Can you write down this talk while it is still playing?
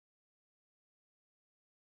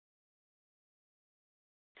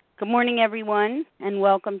Good morning, everyone, and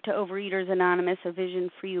welcome to Overeaters Anonymous, a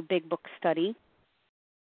Vision for You Big Book Study.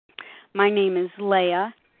 My name is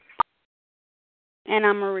Leah, and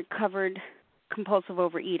I'm a recovered compulsive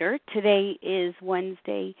overeater. Today is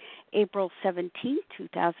Wednesday, April 17,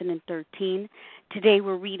 2013. Today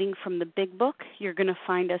we're reading from the Big Book. You're going to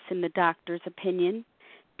find us in the Doctor's Opinion,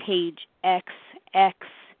 page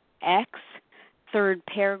XXX, third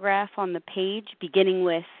paragraph on the page, beginning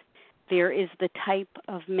with, "There is the type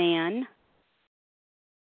of man."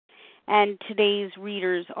 And today's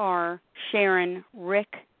readers are Sharon,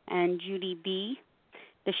 Rick, and Judy B.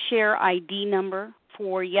 The share ID number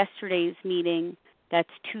for yesterday's meeting, that's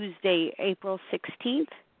Tuesday, April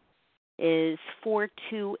 16th, is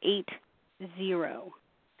 4280.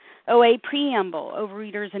 OA Preamble.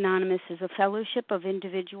 Overeaters Anonymous is a fellowship of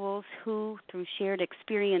individuals who, through shared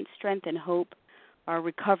experience, strength, and hope, are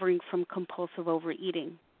recovering from compulsive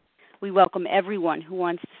overeating. We welcome everyone who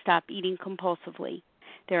wants to stop eating compulsively.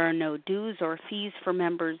 There are no dues or fees for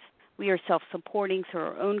members. We are self-supporting through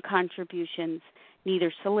our own contributions,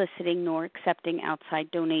 neither soliciting nor accepting outside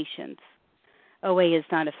donations. OA is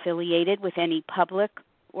not affiliated with any public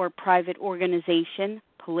or private organization,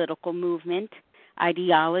 political movement,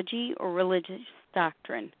 ideology, or religious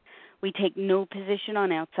doctrine. We take no position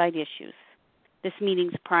on outside issues. This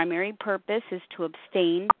meeting's primary purpose is to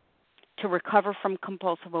abstain, to recover from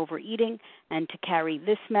compulsive overeating, and to carry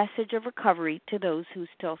this message of recovery to those who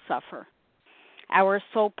still suffer. Our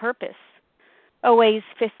sole purpose. OA's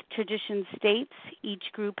fifth tradition states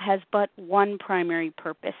each group has but one primary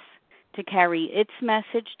purpose, to carry its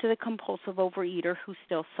message to the compulsive overeater who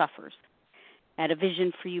still suffers. At a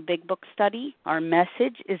Vision for You Big Book Study, our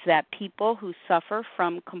message is that people who suffer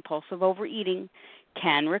from compulsive overeating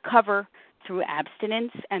can recover through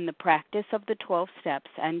abstinence and the practice of the 12 steps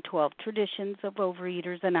and 12 traditions of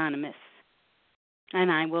Overeaters Anonymous.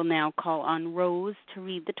 And I will now call on Rose to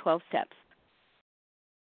read the 12 steps.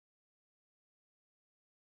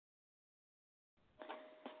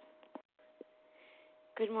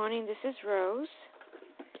 Good morning, this is Rose.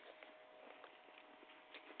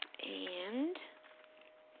 And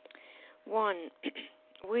 1,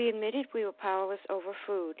 we admitted we were powerless over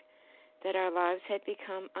food, that our lives had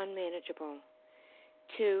become unmanageable.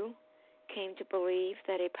 2, came to believe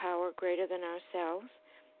that a power greater than ourselves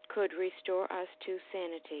could restore us to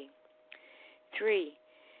sanity. 3,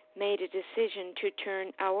 made a decision to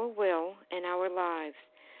turn our will and our lives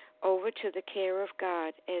over to the care of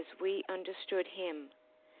God as we understood Him.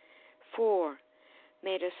 4,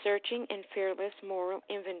 made a searching and fearless moral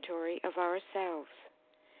inventory of ourselves.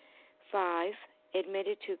 5,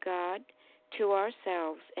 admitted to God, to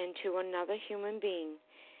ourselves, and to another human being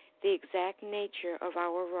the exact nature of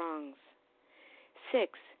our wrongs.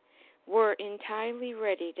 6, were entirely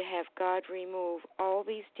ready to have God remove all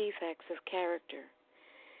these defects of character.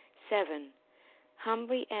 7,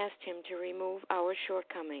 humbly asked Him to remove our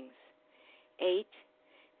shortcomings. 8,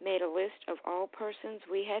 made a list of all persons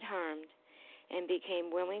we had harmed and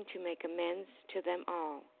became willing to make amends to them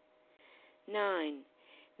all. 9,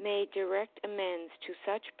 made direct amends to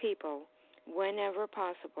such people whenever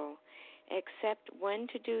possible, except when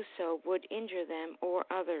to do so would injure them or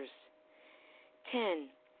others. 10,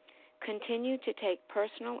 continued to take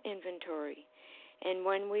personal inventory, and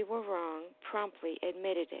when we were wrong, promptly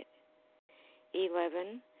admitted it.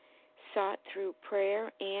 11, sought through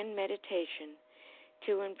prayer and meditation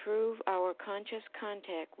to improve our conscious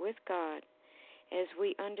contact with God as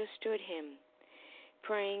we understood Him,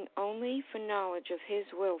 praying only for knowledge of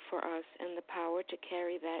His will for us and the power to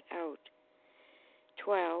carry that out.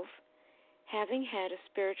 12, having had a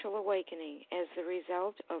spiritual awakening as the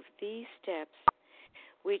result of these steps,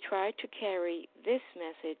 we try to carry this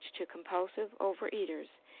message to compulsive overeaters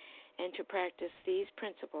and to practice these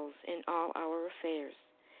principles in all our affairs.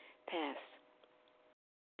 Pass.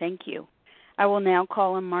 Thank you. I will now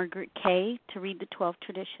call on Margaret Kay to read the 12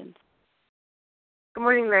 traditions. Good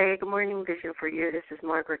morning, Ray. Good morning, Vision for You. This is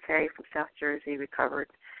Margaret Kay from South Jersey, recovered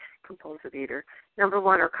compulsive eater. Number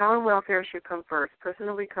 1, our common welfare should come first.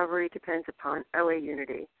 Personal recovery depends upon OA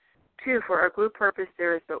unity. 2, for our group purpose,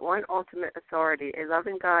 there is but one ultimate authority, a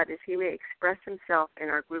loving God as He may express Himself in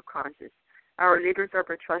our group conscience. Our leaders are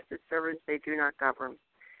but trusted servants, they do not govern.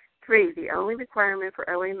 3, the only requirement for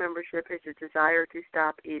OA membership is a desire to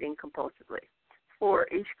stop eating compulsively. 4,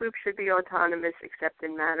 each group should be autonomous except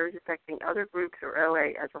in matters affecting other groups or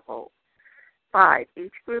OA as a whole. 5,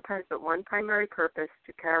 each group has but one primary purpose,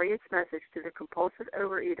 to carry its message to the compulsive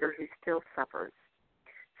overeater who still suffers.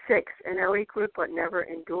 6, an OA group would never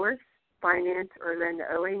endorse, finance, or lend the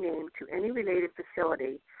OA name to any related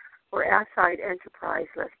facility or outside enterprise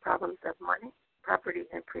lest problems of money, property,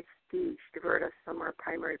 and prestige divert us from our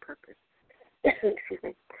primary purpose. Excuse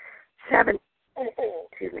me. 7.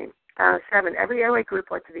 Excuse me. 7. Every OA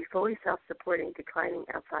group ought to be fully self-supporting, declining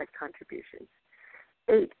outside contributions.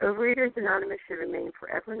 8. Overeaters Anonymous should remain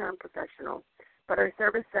forever non-professional, but our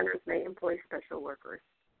service centers may employ special workers.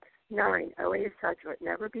 9. OA as such would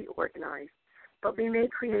never be organized, but we may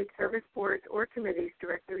create service boards or committees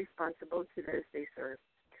directly responsible to those they serve.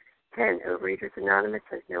 10. Overeaters Anonymous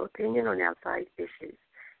has no opinion on outside issues,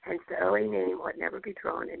 hence the OA name ought never be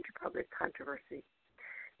drawn into public controversy.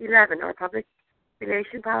 11. Our public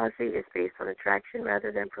relation policy is based on attraction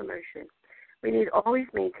rather than promotion. We need always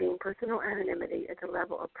maintain personal anonymity at the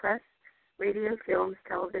level of press, radio, films,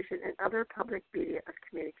 television, and other public media of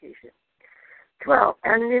communication. 12.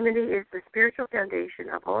 Anonymity is the spiritual foundation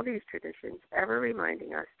of all these traditions, ever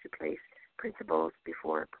reminding us to place principles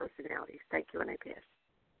before personalities. Thank you, and I pass.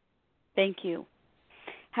 Thank you.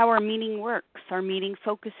 How our meeting works. Our meeting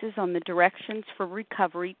focuses on the directions for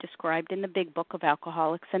recovery described in the Big Book of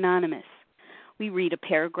Alcoholics Anonymous. We read a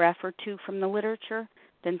paragraph or two from the literature,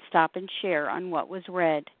 then stop and share on what was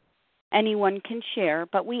read. Anyone can share,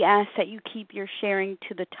 but we ask that you keep your sharing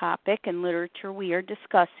to the topic and literature we are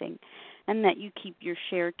discussing, and that you keep your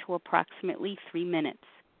share to approximately 3 minutes.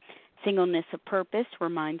 Singleness of purpose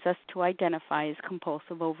reminds us to identify as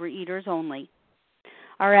compulsive overeaters only.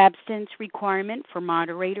 Our abstinence requirement for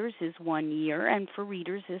moderators is 1 year, and for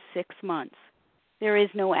readers is 6 months. There is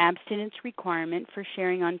no abstinence requirement for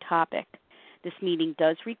sharing on topic. This meeting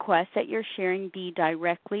does request that your sharing be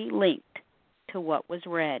directly linked to what was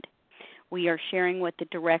read. We are sharing what the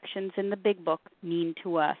directions in the Big Book mean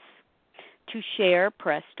to us. To share,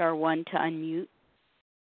 press star 1 to unmute.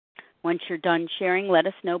 Once you're done sharing, let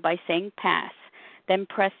us know by saying pass. Then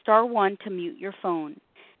press star 1 to mute your phone.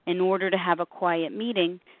 In order to have a quiet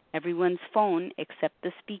meeting, everyone's phone, except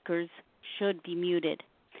the speaker's, should be muted.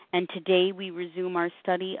 And today we resume our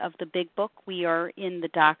study of the Big Book. We are in the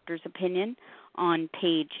doctor's opinion on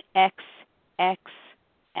page XXX.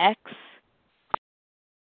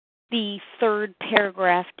 The third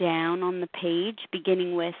paragraph down on the page,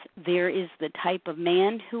 beginning with, there is the type of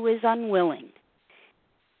man who is unwilling.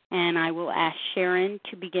 And I will ask Sharon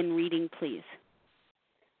to begin reading, please.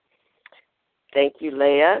 Thank you,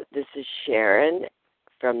 Leah. This is Sharon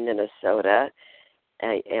from Minnesota.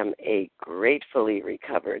 I am a gratefully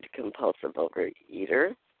recovered compulsive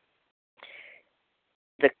overeater.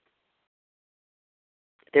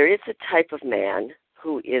 There is a type of man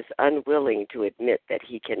who is unwilling to admit that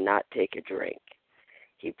he cannot take a drink.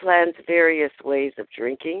 He plans various ways of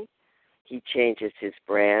drinking. He changes his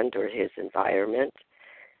brand or his environment.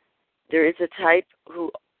 There is a type who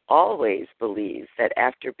always believes that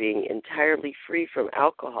after being entirely free from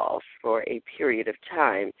alcohol for a period of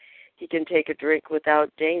time, he can take a drink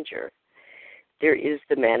without danger. There is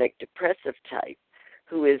the manic depressive type,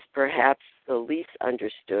 who is perhaps the least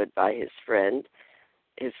understood by his friends,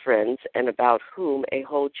 and about whom a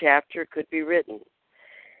whole chapter could be written.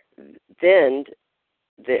 Then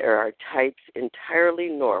there are types entirely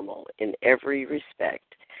normal in every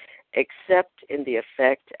respect, except in the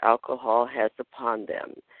effect alcohol has upon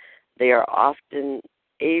them. They are often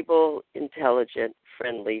able, intelligent,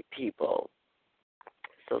 friendly people.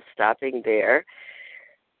 So stopping there,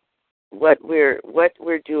 what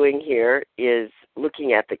we're doing here is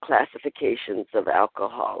looking at the classifications of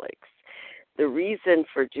alcoholics. The reason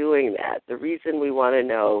for doing that, the reason we want to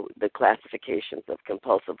know the classifications of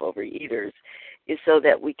compulsive overeaters is so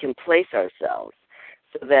that we can place ourselves,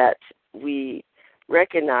 so that we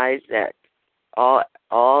recognize that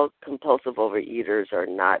all compulsive overeaters are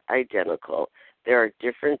not identical. There are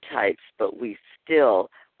different types, but we still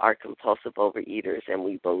are compulsive overeaters, and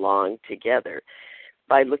we belong together.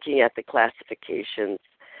 By looking at the classifications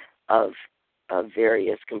of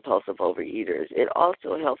various compulsive overeaters, it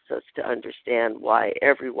also helps us to understand why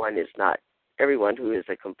everyone who is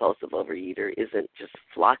a compulsive overeater isn't just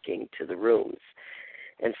flocking to the rooms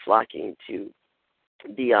and flocking to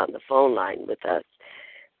be on the phone line with us.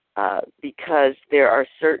 Because there are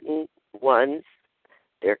certain ones,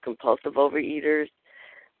 they're compulsive overeaters,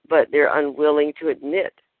 but they're unwilling to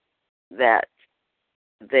admit that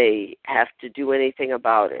they have to do anything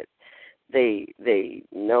about it. They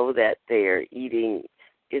know that their eating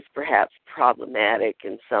is perhaps problematic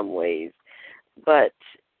in some ways, but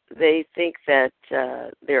they think that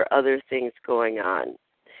there are other things going on.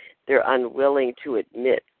 They're unwilling to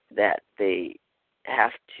admit that they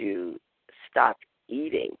have to stop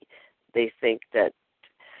eating. They think that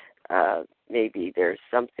maybe there's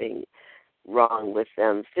something wrong with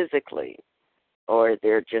them physically, or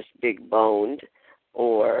they're just big boned,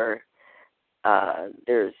 or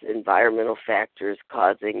There's environmental factors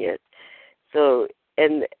causing it. So,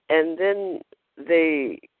 and then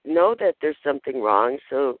they know that there's something wrong,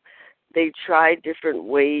 so they try different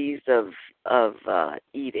ways of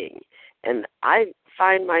eating. And I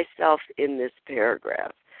find myself in this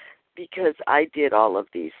paragraph because I did all of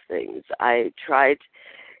these things. I tried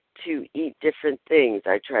to eat different things.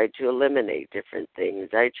 I tried to eliminate different things.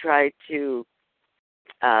 I tried to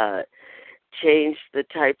change the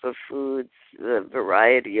type of foods, the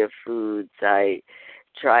variety of foods. I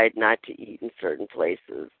tried not to eat in certain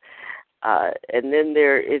places. And then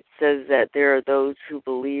it says that there are those who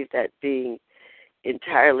believe that being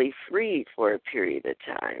entirely free for a period of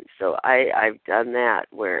time. So I've done that,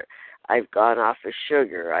 where I've gone off of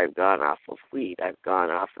sugar, I've gone off of wheat, I've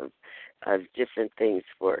gone off of different things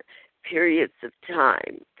for periods of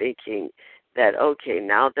time, thinking that, okay,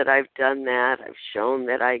 now that I've done that, I've shown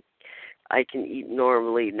that I can eat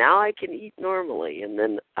normally, now I can eat normally, and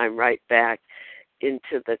then I'm right back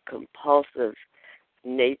into the compulsive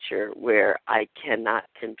nature where I cannot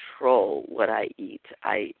control what I eat.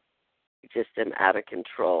 I just am out of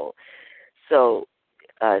control. So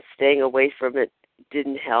staying away from it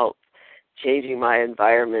didn't help. Changing my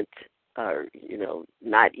environment,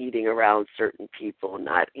 not eating around certain people,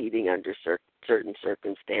 not eating under certain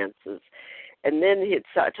circumstances. And then it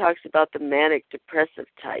talks about the manic depressive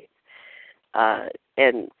type.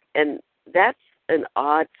 And that's an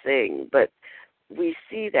odd thing, but we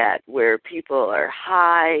see that where people are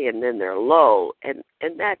high and then they're low, and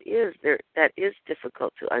that is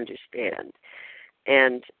difficult to understand.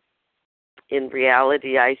 And in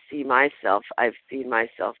reality, I've seen myself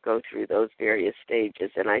go through those various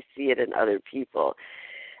stages, and I see it in other people.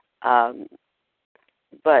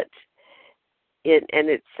 But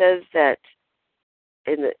it says that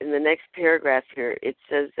in the next paragraph here, it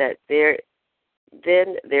says that there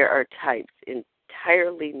are types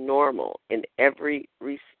entirely normal in every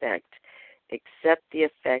respect except the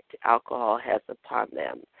effect alcohol has upon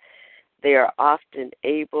them. They are often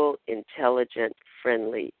able, intelligent,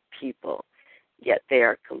 friendly people, yet they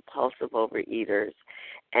are compulsive overeaters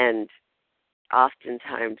and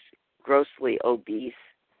oftentimes grossly obese,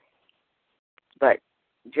 but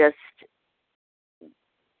just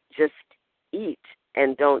eat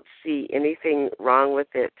and don't see anything wrong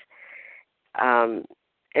with it.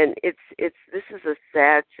 And this is a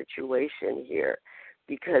sad situation here,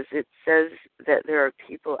 because it says that there are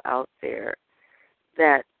people out there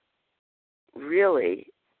that really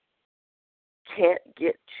can't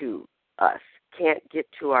get to us, can't get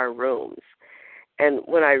to our rooms. And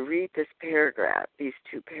when I read this paragraph, these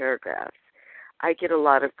two paragraphs, I get a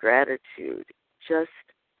lot of gratitude just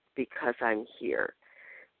because I'm here,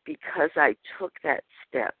 because I took that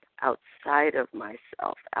step outside of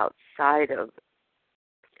myself, outside of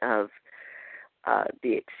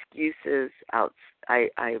the excuses.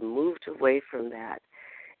 I moved away from that,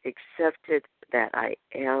 accepted that I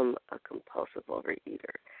am a compulsive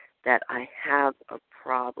overeater, that I have a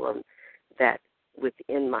problem that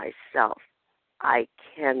within myself I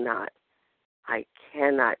cannot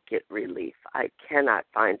get relief. I cannot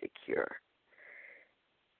find a cure.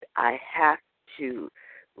 I have to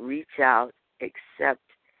reach out, accept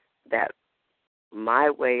that my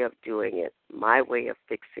way of doing it, my way of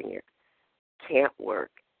fixing it, can't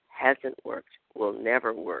work, hasn't worked, will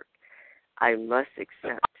never work. I must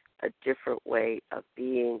accept a different way of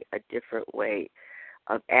being, a different way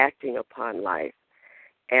of acting upon life.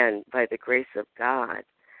 And by the grace of God,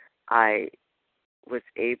 I was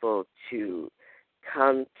able to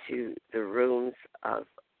come to the rooms of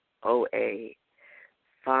OA,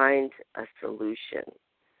 find a solution,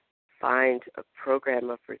 find a program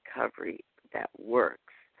of recovery that works.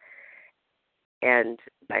 And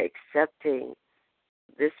by accepting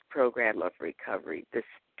this program of recovery, this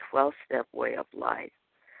 12-step way of life,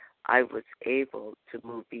 I was able to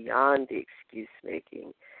move beyond the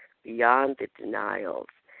excuse-making, beyond the denials,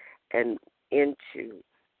 and into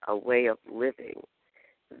a way of living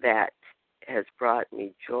that has brought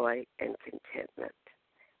me joy and contentment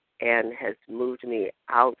and has moved me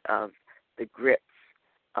out of the grips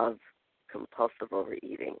of compulsive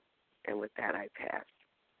overeating. And with that, I pass.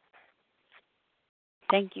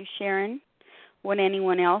 Thank you, Sharon. Would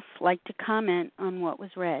anyone else like to comment on what was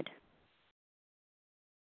read?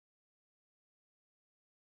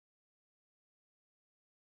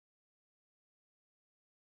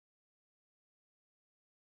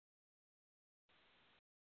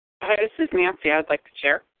 Hi, this is Nancy. I'd like to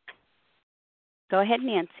share. Go ahead,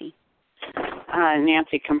 Nancy.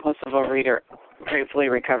 Nancy, compulsive overeater, gratefully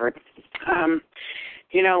recovered.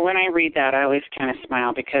 You know, when I read that, I always kind of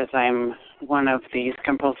smile because I'm one of these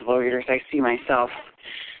compulsive overeaters. I see myself,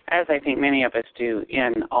 as I think many of us do,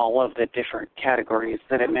 in all of the different categories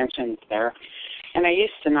that it mentions there. And I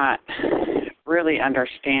used to not really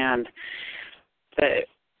understand that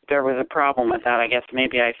there was a problem with that. I guess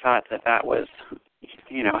maybe I thought that was,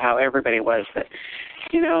 you know, how everybody was. But,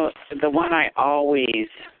 you know, the one I always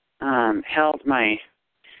held my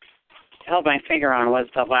finger on was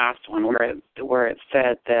the last one, where it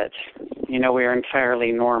said that, you know, we are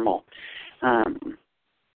entirely normal.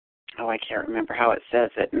 I can't remember how it says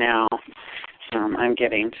it now. I'm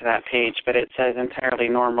getting to that page, but it says entirely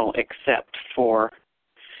normal except for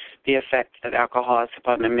the effect that alcohol has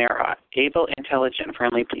upon them. They're able, intelligent,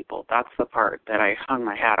 friendly people. That's the part that I hung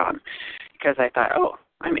my hat on, because I thought, oh,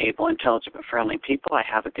 I'm able, intelligent, but friendly people. I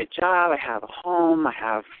have a good job. I have a home. I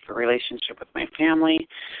have a relationship with my family.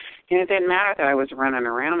 And it didn't matter that I was running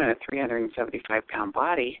around in a 375-pound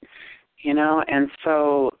body, you know. And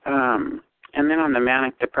so, and then on the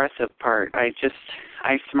manic depressive part, I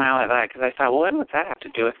smile at that because I thought, well, what does that have to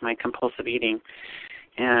do with my compulsive eating?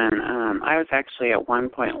 And I was actually at one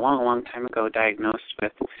point, a long time ago, diagnosed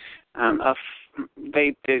with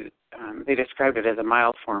they described it as a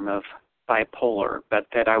mild form of bipolar, but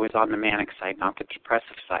that I was on the manic side, not the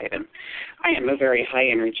depressive side. And I am a very high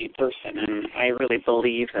energy person, and I really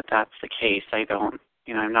believe that that's the case. I don't,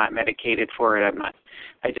 you know, I'm not medicated for it.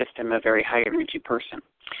 I just am a very high energy person.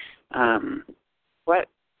 And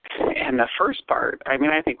the first part, I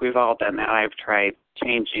mean, I think we've all done that. I've tried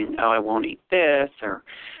changing, I won't eat this, or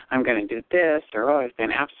I'm going to do this, or, I've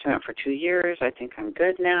been abstinent for 2 years. I think I'm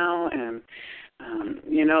good now. And,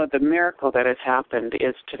 you know, the miracle that has happened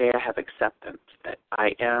is today I have acceptance that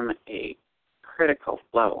I am a critical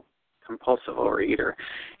low compulsive overeater,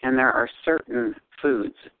 and there are certain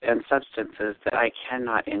foods and substances that I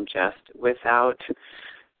cannot ingest without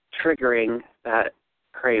triggering that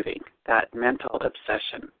craving, that mental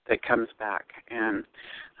obsession that comes back. And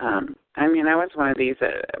I mean, I was one of these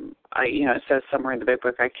it says somewhere in the big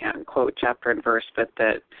book, I can't quote chapter and verse, but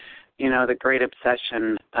that, you know, the great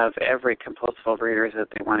obsession of every compulsive overeater is that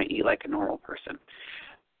they want to eat like a normal person.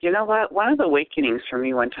 You know what? One of the awakenings for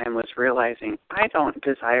me one time was realizing I don't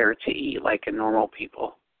desire to eat like a normal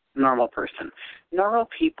person. Normal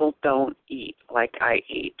people don't eat like I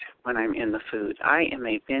eat when I'm in the food. I am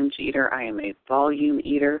a binge eater. I am a volume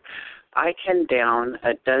eater. I can down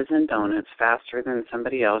a dozen donuts faster than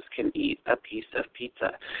somebody else can eat a piece of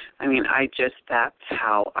pizza. I mean, that's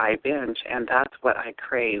how I binge, and that's what I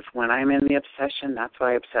crave. When I'm in the obsession, that's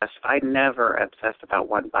why I obsess. I never obsess about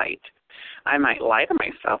one bite. I might lie to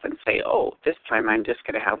myself and say, oh, this time I'm just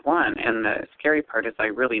going to have one. And the scary part is I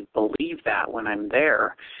really believe that when I'm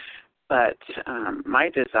there. But my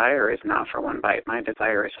desire is not for one bite. My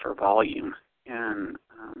desire is for volume. And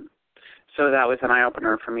so that was an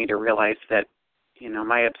eye-opener for me to realize that, you know,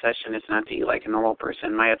 my obsession is not to eat like a normal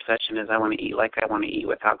person. My obsession is I want to eat like I want to eat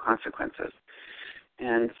without consequences.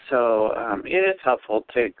 And so it is helpful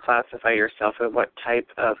to classify yourself at what type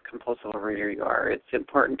of compulsive overeater you are. It's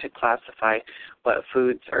important to classify what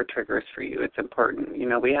foods are triggers for you. It's important, you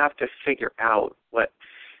know, we have to figure out what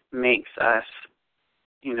makes us,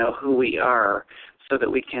 you know, who we are, so that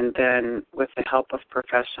we can then, with the help of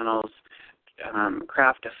professionals,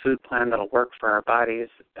 craft a food plan that'll work for our bodies,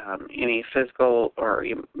 any physical or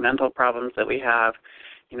mental problems that we have.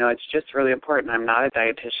 You know, it's just really important. I'm not a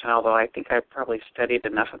dietitian, although I think I've probably studied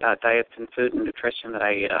enough about diets and food and nutrition that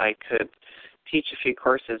I could teach a few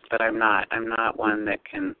courses, but I'm not one that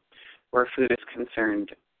can, where food is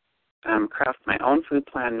concerned, craft my own food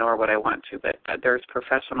plan, nor would I want to. But there's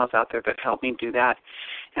professionals out there that help me do that.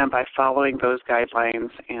 And by following those guidelines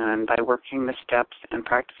and by working the steps and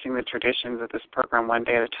practicing the traditions of this program one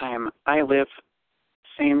day at a time, I live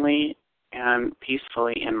sanely and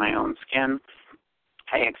peacefully in my own skin.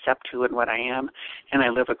 I accept who and what I am, and I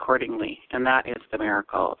live accordingly. And that is the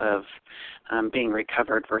miracle of being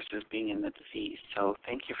recovered versus being in the disease. So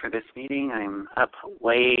thank you for this meeting. I'm up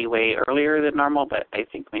way, way earlier than normal, but I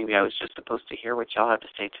think maybe I was just supposed to hear what y'all have to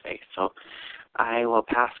say today. So I will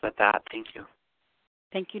pass with that. Thank you.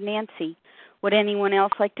 Thank you, Nancy. Would anyone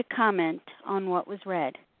else like to comment on what was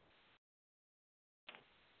read?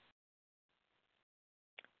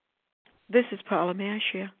 This is Paula. May I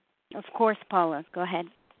share? Of course, Paula. Go ahead.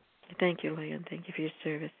 Thank you, Leah, and thank you for your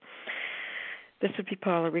service. This would be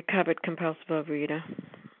Paula, recovered compulsive overeater.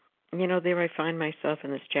 You know, there I find myself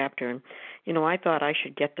in this chapter, and, you know, I thought I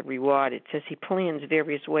should get the reward. It says he plans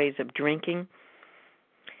various ways of drinking.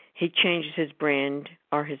 He changes his brand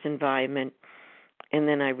or his environment, and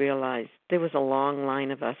then I realized there was a long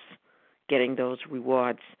line of us getting those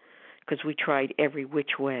rewards, because we tried every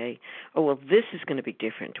which way. Oh, well, this is going to be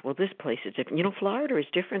different. Well, this place is different. You know, Florida is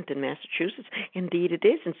different than Massachusetts. Indeed it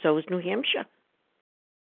is, and so is New Hampshire.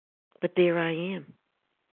 But there I am.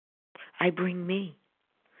 I bring me.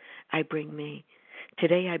 I bring me.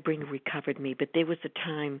 Today I bring recovered me, but there was a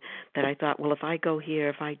time that I thought, well, if I go here,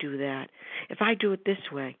 if I do that, if I do it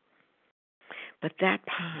this way. But that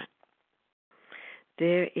part,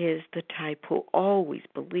 there is the type who always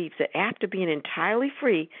believes that after being entirely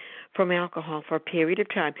free from alcohol for a period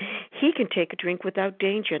of time, he can take a drink without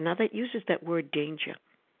danger. Now that uses that word danger.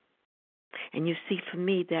 And you see, for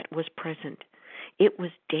me, that was present. It was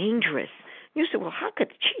dangerous. You say, well, how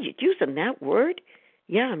could you're using that word?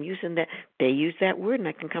 Yeah, I'm using that. They use that word, and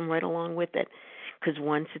I can come right along with it. Because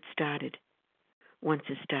once it started,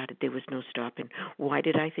 there was no stopping. Why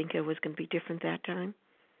did I think it was going to be different that time?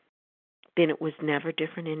 Then it was never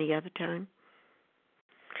different any other time.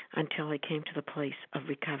 Until I came to the place of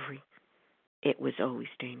recovery. It was always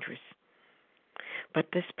dangerous. But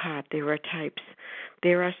this part, there are types.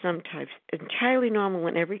 There are some types entirely normal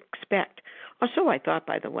in every respect. Or so I thought,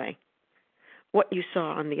 by the way. What you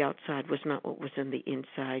saw on the outside was not what was in the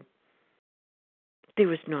inside. There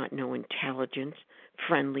was not no intelligence,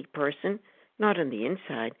 friendly person, not on the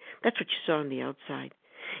inside. That's what you saw on the outside.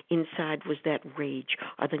 Inside was that rage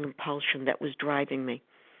or the compulsion that was driving me.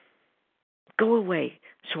 Go away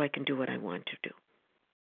so I can do what I want to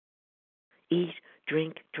do. Eat,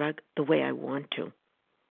 drink, drug the way I want to.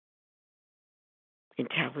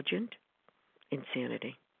 Intelligent,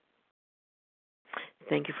 insanity.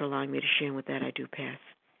 Thank you for allowing me to share. With that, I do pass.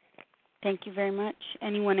 Thank you very much.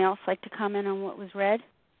 Anyone else like to comment on what was read?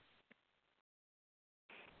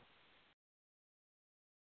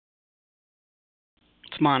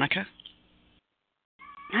 It's Monica.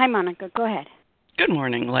 Hi, Monica. Go ahead. Good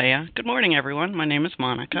morning, Leah. Good morning, everyone. My name is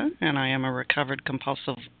Monica, and I am a recovered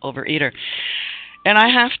compulsive overeater. And I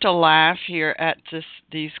have to laugh here at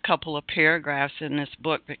these couple of paragraphs in this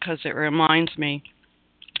book because it reminds me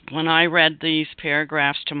when I read these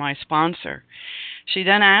paragraphs to my sponsor. She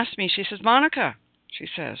then asked me, she says, Monica, she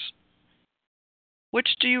says, which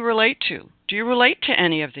do you relate to? Do you relate to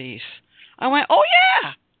any of these? I went, oh,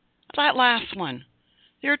 yeah, that last one.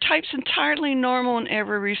 There are types entirely normal in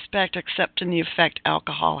every respect except in the effect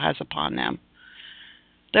alcohol has upon them.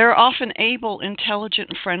 They're often able, intelligent,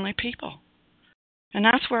 and friendly people. And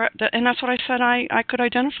that's what I said I could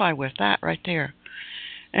identify with, that right there.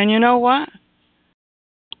 And you know what?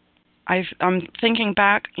 I'm thinking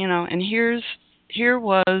back, and here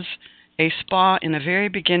was a spot in the very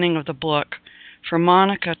beginning of the book for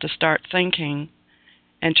Monica to start thinking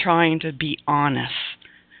and trying to be honest.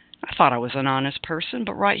 I thought I was an honest person,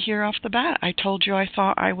 but right here off the bat, I told you I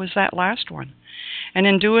thought I was that last one. And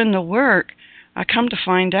in doing the work, I come to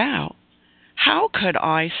find out, how could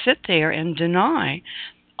I sit there and deny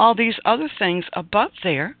all these other things above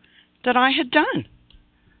there that I had done,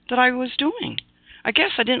 that I was doing? I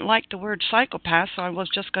guess I didn't like the word psychopath, so I was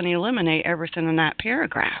just going to eliminate everything in that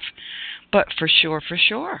paragraph. But for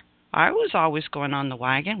sure, I was always going on the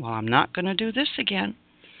wagon. Well, I'm not going to do this again.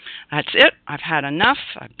 That's it. I've had enough.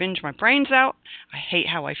 I've binged my brains out. I hate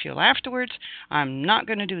how I feel afterwards. I'm not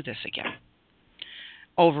going to do this again.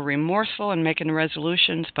 Over remorseful and making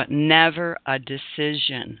resolutions, but never a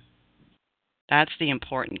decision. That's the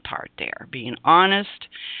important part there. Being honest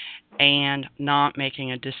and not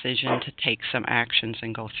making a decision to take some actions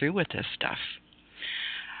and go through with this stuff.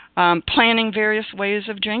 Planning various ways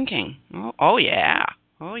of drinking. Oh yeah.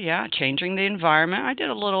 Changing the environment. I did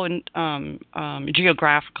a little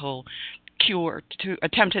geographical cure,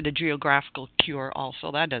 attempted a geographical cure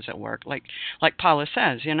also. That doesn't work. Like Paula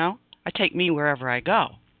says, I take me wherever I go.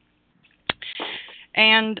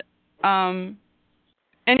 And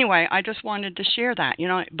anyway, I just wanted to share that,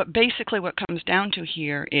 but basically what comes down to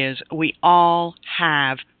here is we all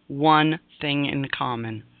have one thing in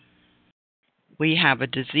common. We have a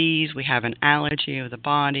disease, we have an allergy of the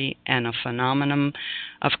body, and a phenomenon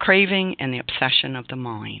of craving and the obsession of the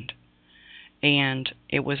mind. And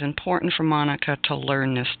it was important for Monica to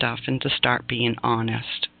learn this stuff and to start being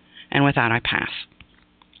honest. And with that, I pass.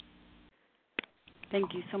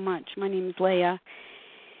 Thank you so much. My name is Leah,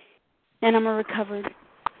 and I'm a recovered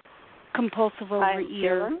compulsive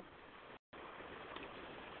overeater.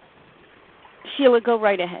 Sheila, go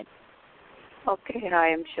right ahead. Okay, I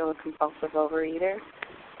am Sheila, compulsive overeater.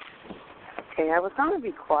 Okay, I was going to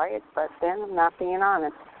be quiet, but then I'm not being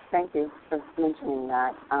honest. Thank you for mentioning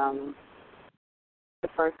that. The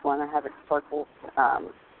first one, I have it circled.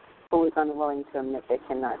 Who is unwilling to admit they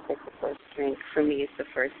cannot take the first drink? For me, it's the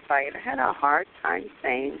first bite. I had a hard time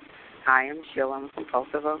saying, I am Sheila, I'm a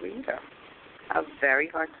compulsive overeater. a very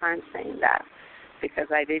hard time saying that because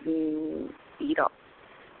I didn't eat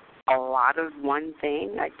a lot of one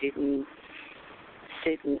thing. I didn't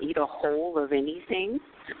sit and eat a whole of anything.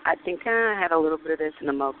 I think I had a little bit of this and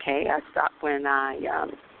I'm okay. I stop when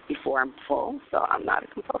before I'm full, so I'm not a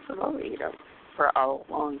compulsive overeater for a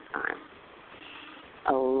long time.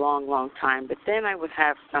 A long, long time. But then I would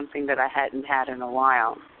have something that I hadn't had in a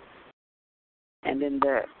while. And then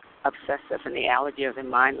the obsessive and the allergy of the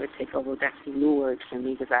mind would take over. That's a new word for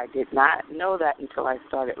me because I did not know that until I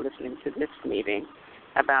started listening to this meeting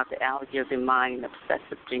about the allergy of the mind and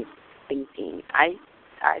obsessive thinking. I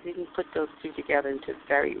didn't put those two together until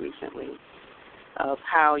very recently of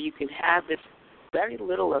how you can have this very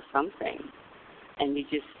little of something and you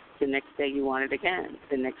just the next day you want it again,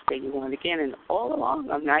 the next day you want it again, and all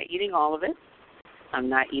along I'm not eating all of it. I'm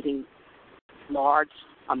not eating large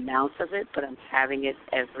amounts of it, but I'm having it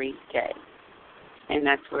every day. And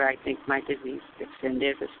that's where I think my disease fits in.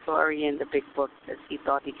 There's a story in the big book that he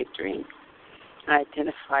thought he could drink. I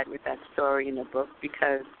identified with that story in the book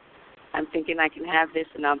because I'm thinking I can have this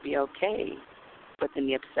and I'll be okay, but then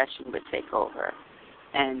the obsession would take over.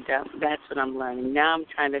 And that's what I'm learning. Now I'm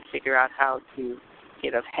trying to figure out how to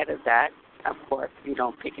get ahead of that. Of course, if you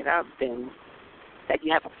don't pick it up, then that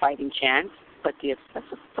you have a fighting chance, but the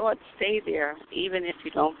obsessive thoughts stay there even if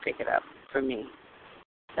you don't pick it up for me.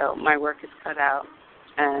 So my work is cut out,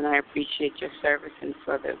 and I appreciate your service and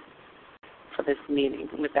for this meeting.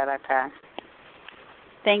 With that, I pass.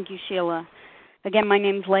 Thank you, Sheila. Again, my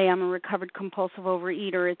name's Leigh. I'm a recovered compulsive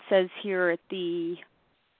overeater. It says here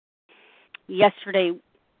yesterday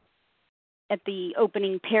at the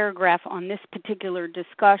opening paragraph on this particular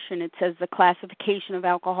discussion, it says the classification of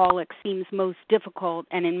alcoholics seems most difficult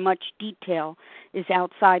and in much detail is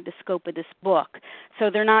outside the scope of this book. So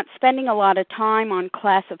they're not spending a lot of time on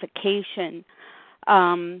classification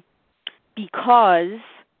because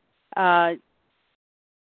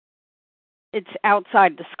it's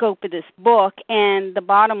outside the scope of this book, and the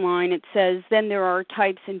bottom line, it says, then there are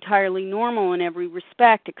types entirely normal in every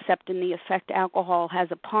respect, except in the effect alcohol has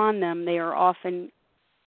upon them. They are often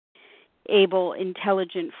able,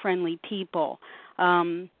 intelligent, friendly people.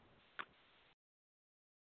 And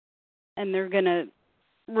they're going to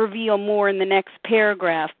reveal more in the next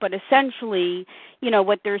paragraph. But essentially,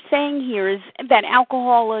 what they're saying here is that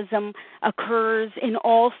alcoholism occurs in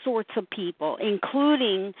all sorts of people,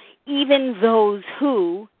 including even those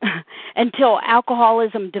who, until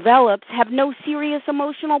alcoholism develops, have no serious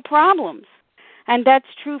emotional problems. And that's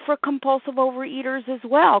true for compulsive overeaters as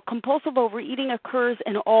well. Compulsive overeating occurs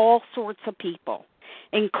in all sorts of people,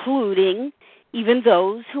 including even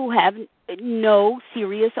those who have no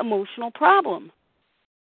serious emotional problem.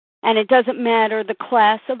 And it doesn't matter the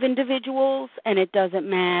class of individuals, and it doesn't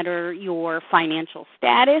matter your financial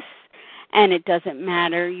status, and it doesn't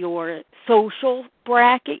matter your social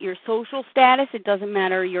bracket, your social status. It doesn't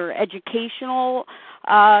matter your educational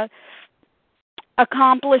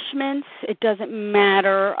accomplishments. It doesn't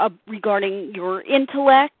matter regarding your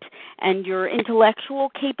intellect and your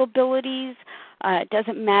intellectual capabilities. It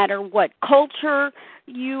doesn't matter what culture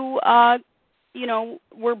you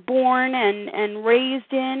were born and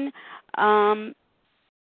raised in. The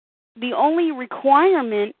only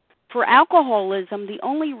requirement for alcoholism, the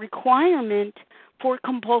only requirement for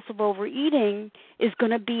compulsive overeating is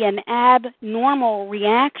going to be an abnormal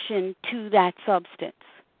reaction to that substance.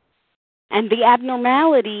 And the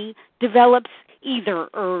abnormality develops either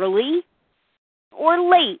early or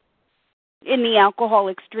late in the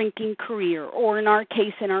alcoholic's drinking career, or in our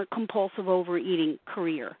case, in our compulsive overeating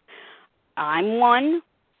career. I'm one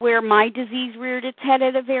where my disease reared its head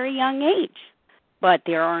at a very young age, but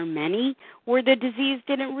there are many where the disease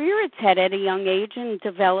didn't rear its head at a young age and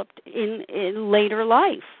developed in later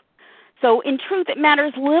life. So in truth, it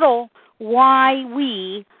matters little why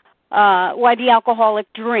the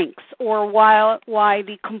alcoholic drinks or why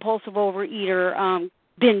the compulsive overeater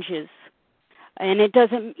binges. And it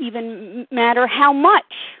doesn't even matter how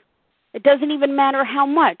much. It doesn't even matter how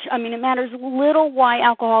much. I mean, it matters little why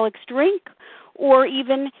alcoholics drink or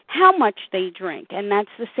even how much they drink. And that's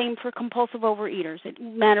the same for compulsive overeaters. It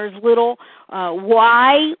matters little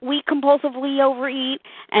why we compulsively overeat,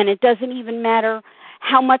 and it doesn't even matter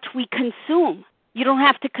how much we consume. You don't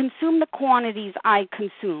have to consume the quantities I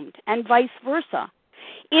consumed, and vice versa.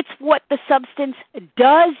 It's what the substance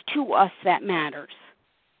does to us that matters,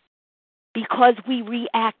 because we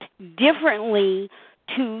react differently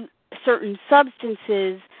to certain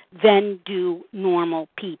substances than do normal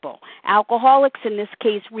people. Alcoholics, in this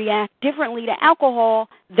case, react differently to alcohol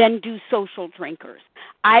than do social drinkers.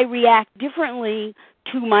 I react differently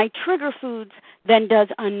to my trigger foods than does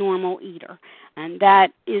a normal eater. And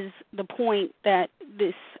that is the point that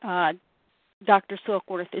this Dr.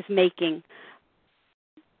 Silkworth is making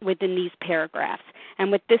within these paragraphs.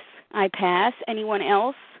 And with this, I pass. Anyone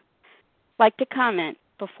else like to comment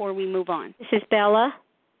before we move on? This is Bella.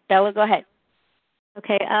 Bella, go ahead.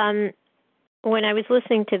 Okay. When I was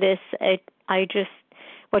listening to this,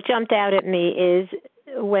 what jumped out at me is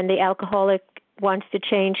when the alcoholic wants to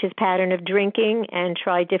change his pattern of drinking and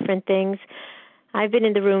try different things. I've been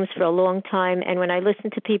in the rooms for a long time, and when I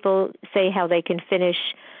listen to people say how they can finish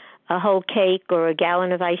a whole cake or a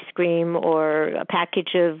gallon of ice cream or a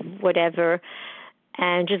package of whatever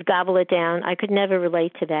and just gobble it down, I could never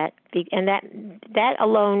relate to that. And that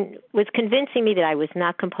alone was convincing me that I was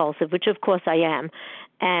not compulsive, which of course I am.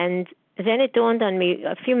 And then it dawned on me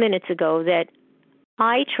a few minutes ago that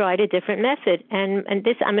I tried a different method, and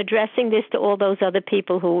this, I'm addressing this to all those other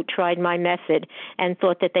people who tried my method and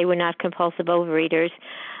thought that they were not compulsive overeaters.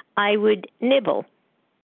 I would nibble.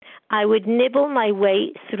 I would nibble my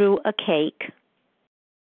way through a cake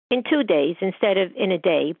in 2 days instead of in a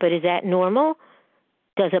day. But is that normal?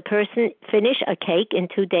 Does a person finish a cake in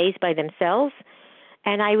 2 days by themselves?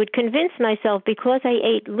 And I would convince myself, because I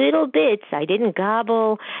ate little bits, I didn't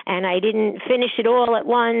gobble, and I didn't finish it all at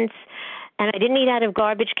once, and I didn't eat out of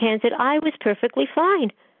garbage cans, that I was perfectly fine.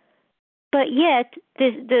 But yet,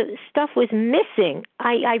 the stuff was missing.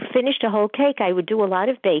 I finished a whole cake. I would do a lot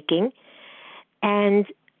of baking, and,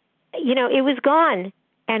 it was gone.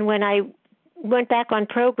 And when I went back on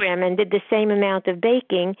program and did the same amount of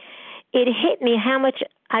baking, it hit me how much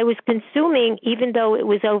I was consuming, even though it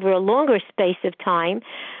was over a longer space of time,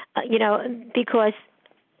 because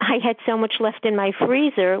I had so much left in my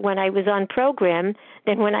freezer when I was on program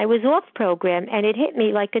than when I was off program, and it hit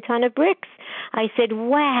me like a ton of bricks. I said,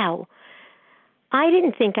 wow, I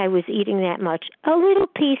didn't think I was eating that much. A little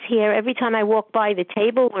piece here, every time I walked by the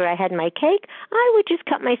table where I had my cake, I would just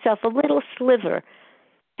cut myself a little sliver.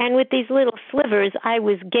 And with these little slivers, I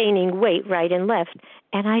was gaining weight right and left,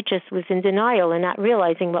 and I just was in denial and not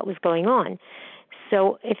realizing what was going on.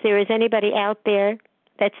 So if there is anybody out there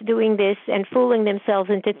that's doing this and fooling themselves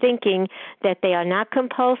into thinking that they are not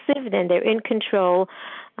compulsive, then they're in control,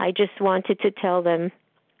 I just wanted to tell them,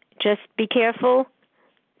 just be careful.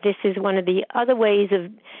 This is one of the other ways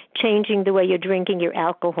of changing the way you're drinking your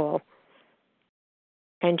alcohol.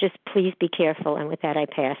 And just please be careful. And with that, I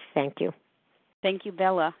pass. Thank you. Thank you,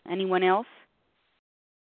 Bella. Anyone else?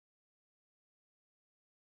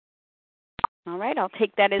 All right, I'll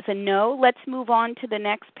take that as a no. Let's move on to the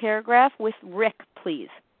next paragraph with Rick, please.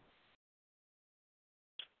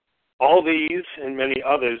 All these and many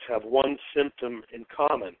others have one symptom in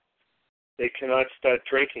common. They cannot start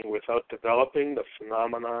drinking without developing the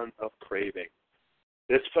phenomenon of craving.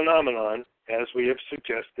 This phenomenon, as we have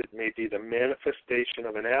suggested, may be the manifestation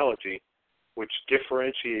of an allergy which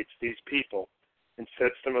differentiates these people and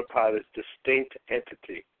sets them apart as distinct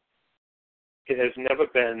entity. It has never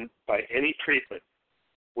been, by any treatment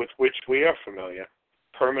with which we are familiar,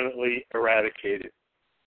 permanently eradicated.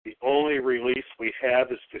 The only release we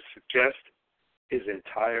have is to suggest is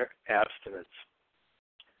entire abstinence.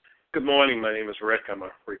 Good morning, my name is Rick. I'm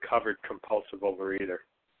a recovered compulsive overeater.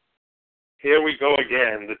 Here we go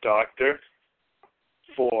again, the doctor,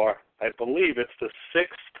 for, I believe it's the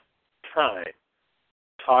 6th time,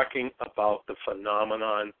 talking about the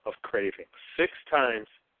phenomenon of craving. 6 times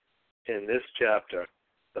in this chapter,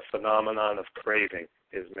 the phenomenon of craving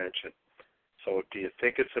is mentioned. So do you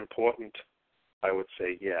think it's important? I would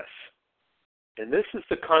say yes. And this is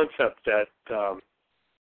the concept that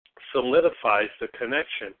solidifies the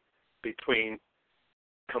connection between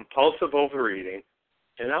compulsive overeating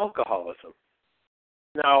and alcoholism.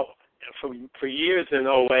 Now, for years in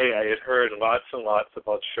OA, I had heard lots and lots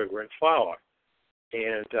about sugar and flour.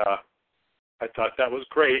 And I thought that was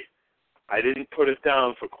great. I didn't put it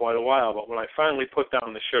down for quite a while, but when I finally put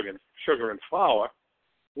down the sugar and flour,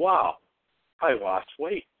 wow, I lost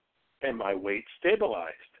weight, and my weight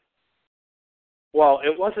stabilized. Well,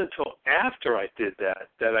 it wasn't until after I did that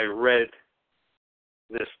I read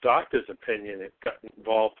this doctor's opinion and got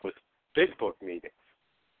involved with Big Book meetings.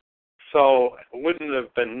 So it wouldn't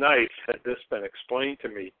have been nice had this been explained to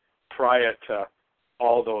me prior to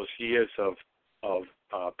all those years of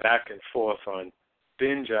back and forth on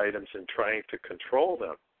binge items and trying to control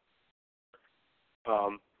them.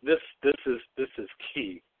 This is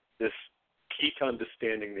key. This key to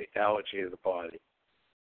understanding the allergy of the body.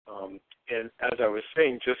 And as I was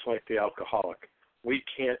saying, just like the alcoholic, we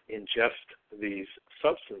can't ingest these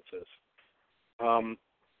substances. I'm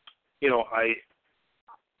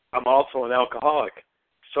also an alcoholic,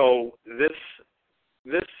 so this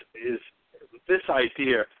this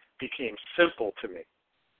idea became simple to me.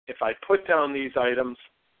 If I put down these items,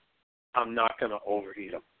 I'm not going to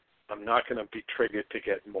overeat them. I'm not going to be triggered to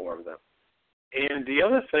get more of them. And the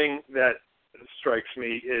other thing that strikes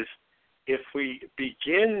me is if we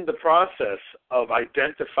begin the process of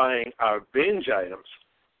identifying our binge items,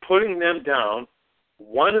 putting them down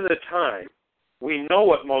one at a time, we know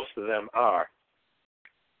what most of them are.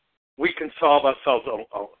 We can save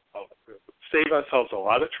ourselves a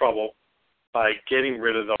lot of trouble by getting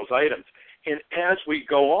rid of those items. And as we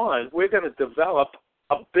go on, we're going to develop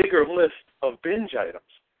a bigger list of binge items.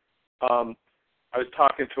 I was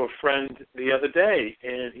talking to a friend the other day,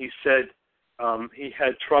 and he said he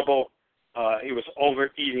had trouble. He was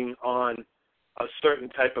overeating on a certain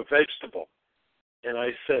type of vegetable. And I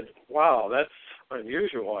said, wow, that's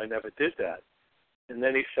unusual. I never did that. And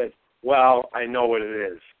then he said, well, I know what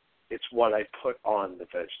it is. It's what I put on the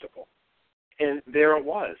vegetable. And there it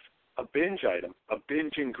was, a binge item, a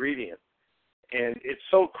binge ingredient. And it's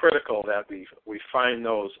so critical that we find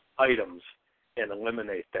those items and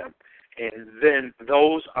eliminate them. And then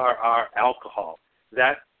those are our alcohol.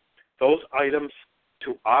 Those items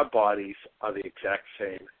to our bodies are the exact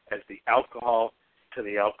same as the alcohol to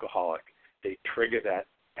the alcoholic. They trigger that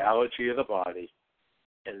allergy of the body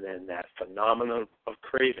and then that phenomenon of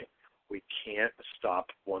craving. We can't stop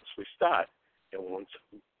once we start.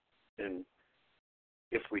 And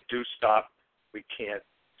if we do stop, we can't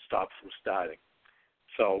stop from starting.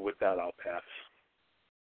 So with that, I'll pass.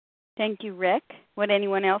 Thank you, Rick. Would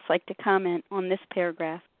anyone else like to comment on this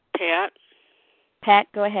paragraph? Pat. Pat,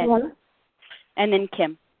 go ahead. And then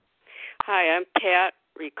Kim. Hi, I'm Pat,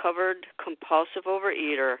 recovered compulsive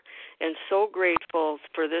overeater, and so grateful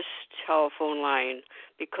for this telephone line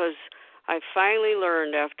because I finally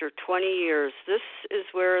learned after 20 years, this is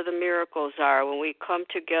where the miracles are. When we come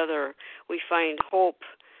together, we find hope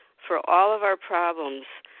for all of our problems.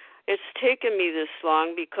 It's taken me this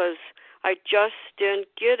long because I just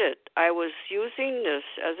didn't get it. I was using this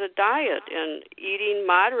as a diet and eating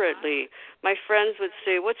moderately. My friends would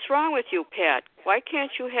say, what's wrong with you, Pat? Why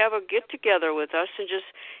can't you have a get-together with us and just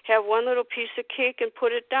have one little piece of cake and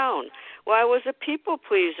put it down? Well, I was a people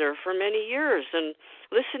pleaser for many years and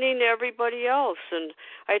listening to everybody else, and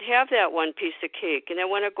I'd have that one piece of cake, and I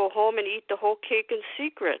want to go home and eat the whole cake in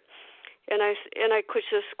secret. And I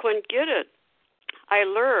just couldn't get it. I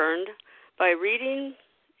learned by reading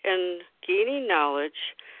and gaining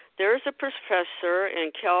knowledge. There's a professor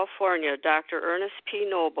in California, Dr. Ernest P.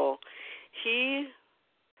 Noble. He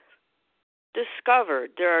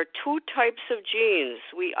discovered there are two types of genes.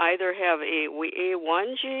 We either have a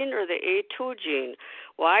A1 gene or the A2 gene.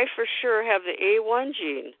 Well, I for sure have the A1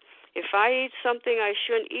 gene. If I eat something I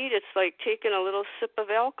shouldn't eat, it's like taking a little sip of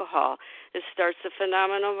alcohol. It starts the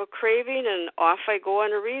phenomenon of a craving, and off I go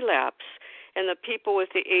on a relapse. And the people with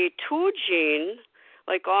the A2 gene,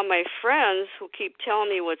 like all my friends who keep telling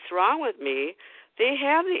me what's wrong with me, they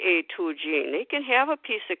have the A2 gene. They can have a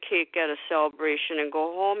piece of cake at a celebration and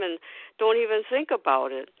go home and don't even think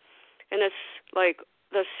about it. And it's like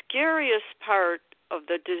the scariest part of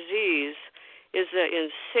the disease is the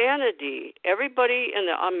insanity. Everybody in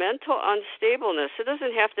the mental unstableness, it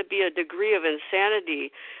doesn't have to be a degree of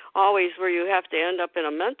insanity always where you have to end up in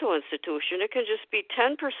a mental institution. It can just be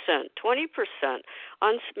 10%, 20%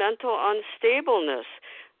 mental unstableness.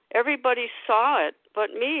 Everybody saw it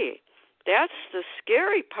but me. That's the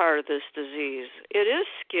scary part of this disease. It is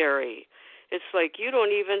scary. It's like you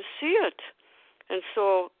don't even see it. And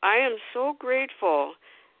so I am so grateful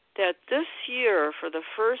that this year, for the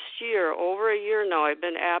first year, over a year now, I've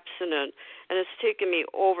been abstinent, and it's taken me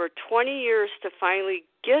over 20 years to finally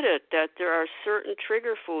get it that there are certain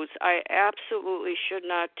trigger foods I absolutely should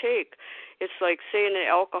not take. It's like saying to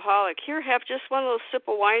an alcoholic, here, have just one little sip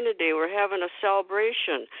of wine a day. We're having a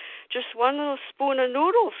celebration. Just one little spoon of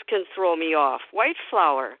noodles can throw me off. White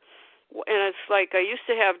flour. And it's like I used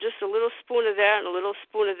to have just a little spoon of that and a little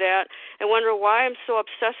spoon of that and wonder why I'm so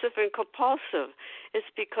obsessive and compulsive.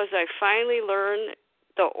 It's because I finally learned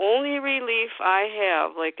the only relief I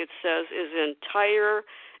have, like it says, is entire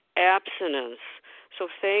abstinence.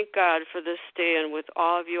 So thank God for this day, and with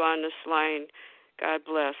all of you on this line, God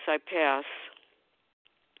bless. I pass.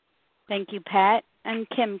 Thank you, Pat. And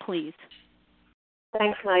Kim, please.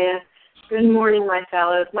 Thanks, Leah. Good morning, my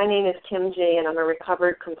fellows. My name is Kim G., and I'm a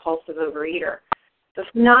recovered compulsive overeater. The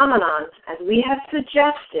phenomenon, as we have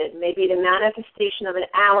suggested, may be the manifestation of an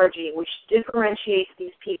allergy which differentiates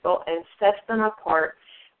these people and sets them apart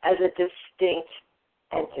as a distinct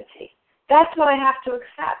entity. That's what I have to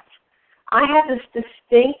accept. I have this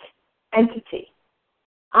distinct entity.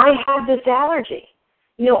 I have this allergy.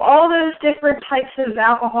 All those different types of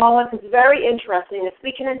alcoholics is very interesting. If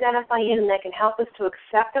we can identify in and that can help us to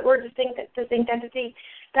accept that we're a distinct entity,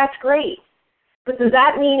 that's great. But does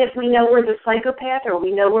that mean if we know we're the psychopath or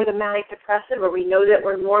we know we're the manic depressive or we know that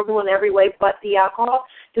we're normal in every way but the alcohol,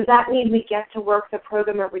 does that mean we get to work the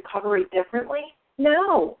program of recovery differently?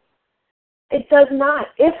 No, it does not.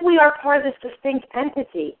 If we are part of this distinct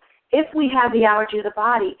entity, if we have the allergy of the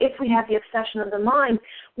body, if we have the obsession of the mind,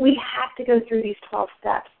 we have to go through these 12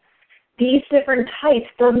 steps. These different types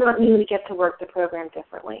does not mean we get to work the program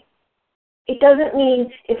differently. It doesn't mean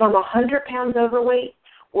if I'm 100 pounds overweight,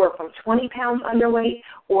 or if I'm 20 pounds underweight,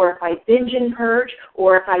 or if I binge and purge,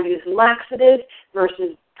 or if I use laxatives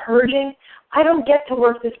versus purging, I don't get to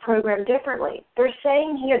work this program differently. They're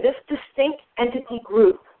saying here, this distinct entity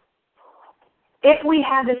group, if we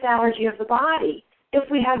have this allergy of the body, if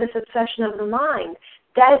we have this obsession of the mind,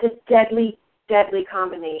 that is a deadly, deadly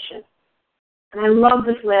combination. And I love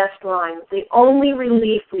this last line. The only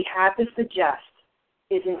relief we have to suggest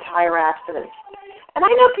is entire abstinence. And I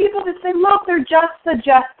know people that say, look, they're just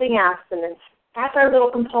suggesting abstinence. That's our little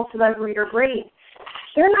compulsive overeater brain.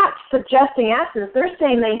 They're not suggesting abstinence. They're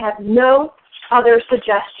saying they have no other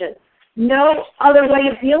suggestion, no other way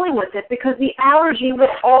of dealing with it because the allergy will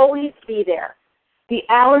always be there. The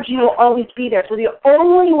allergy will always be there. So the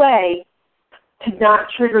only way to not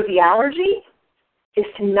trigger the allergy is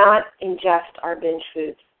to not ingest our binge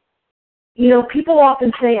foods. People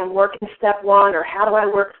often say, I'm working step one, or how do I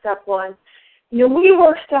work step one? We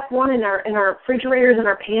work step one in our refrigerators and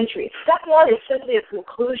our pantries. Step one is simply a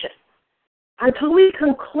conclusion. Until we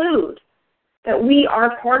conclude that we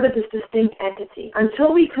are part of this distinct entity,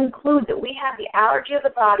 until we conclude that we have the allergy of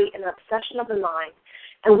the body and the obsession of the mind,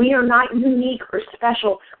 and we are not unique or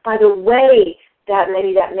special by the way that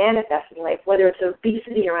manifests in life, whether it's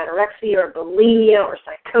obesity or anorexia or bulimia or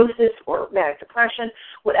psychosis or manic depression,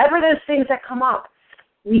 whatever those things that come up,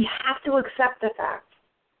 we have to accept the fact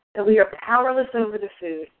that we are powerless over the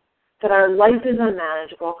food, that our life is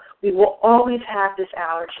unmanageable. We will always have this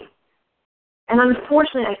allergy. And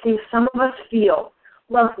unfortunately, I think some of us feel,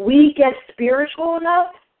 well, if we get spiritual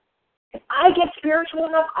enough, if I get spiritual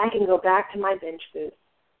enough, I can go back to my binge food.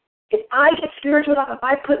 If I get spiritual enough, if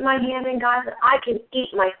I put my hand in God's, I can eat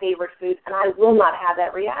my favorite food and I will not have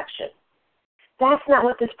that reaction. That's not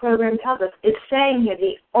what this program tells us. It's saying here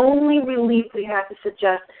the only relief we have to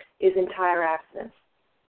suggest is entire abstinence.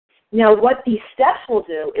 Now, what these steps will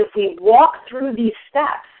do, if we walk through these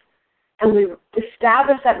steps and we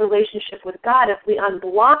establish that relationship with God, if we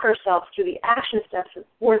unblock ourselves through the action steps of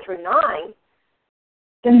 4 through 9,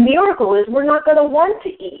 the miracle is we're not going to want to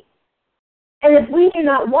eat. And if we do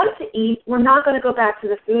not want to eat, we're not going to go back to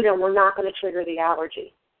the food and we're not going to trigger the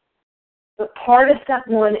allergy. But part of step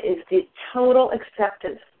 1 is the total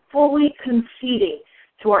acceptance, fully conceding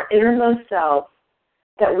to our innermost self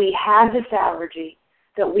that we have this allergy,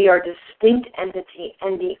 that we are a distinct entity,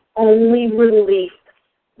 and the only relief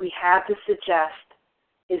we have to suggest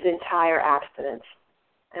is entire abstinence.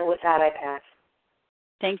 And with that, I pass.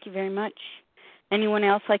 Thank you very much. Anyone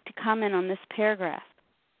else like to comment on this paragraph?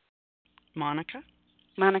 Monica,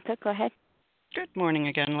 go ahead. Good morning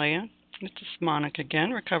again, Leah. This is Monica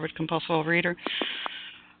again, recovered compulsive overeater.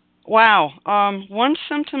 Wow. One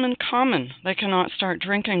symptom in common. They cannot start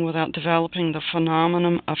drinking without developing the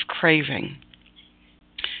phenomenon of craving.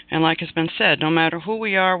 And like has been said, no matter who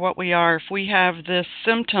we are, what we are, if we have this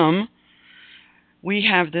symptom, we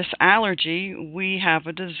have this allergy, we have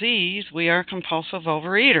a disease, we are compulsive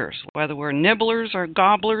overeaters. Whether we're nibblers or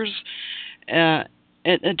gobblers,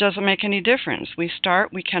 it doesn't make any difference. We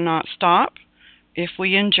cannot stop if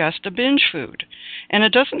we ingest a binge food. And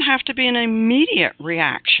it doesn't have to be an immediate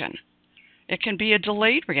reaction. It can be a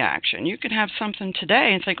delayed reaction. You can have something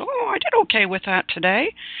today and think, oh, I did okay with that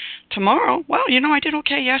today. Tomorrow, well, I did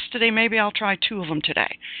okay yesterday. Maybe I'll try 2 of them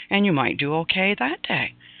today. And you might do okay that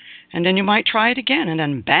day. And then you might try it again, and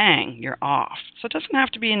then bang, you're off. So it doesn't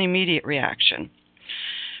have to be an immediate reaction.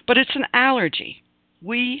 But it's an allergy.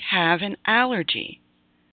 We have an allergy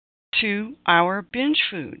to our binge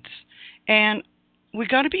foods. And we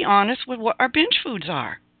got to be honest with what our binge foods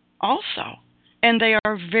are also. And they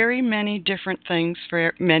are very many different things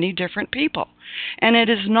for many different people. And it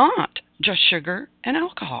is not just sugar and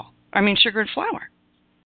sugar and flour.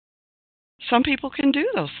 Some people can do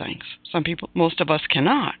those things. Most of us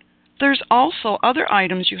cannot. There's also other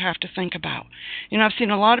items you have to think about. I've seen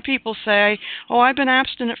a lot of people say, oh, I've been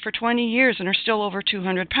abstinent for 20 years and are still over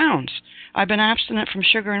 200 pounds. I've been abstinent from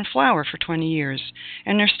sugar and flour for 20 years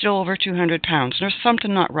and they're still over 200 pounds. There's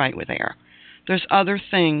something not right with there. There's other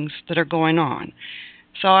things that are going on.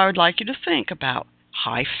 So I would like you to think about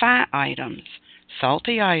high-fat items,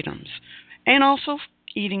 salty items, and also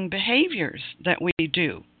eating behaviors that we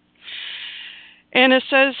do. And it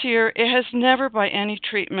says here, it has never by any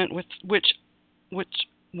treatment with which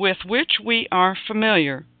we are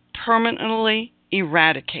familiar permanently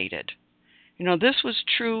eradicated. You know, this was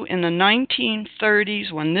true in the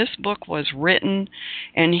 1930s when this book was written,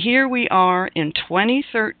 and here we are in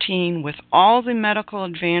 2013 with all the medical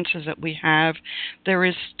advances that we have. There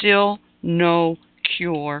is still no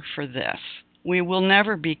cure for this. We will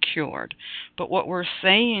never be cured. But what we're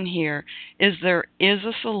saying here is there is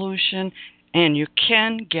a solution, and you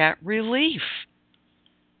can get relief.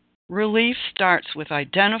 Relief starts with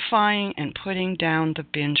identifying and putting down the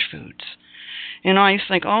binge foods. And I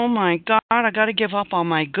think, oh my God, I got to give up all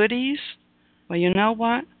my goodies. Well, you know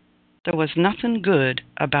what? There was nothing good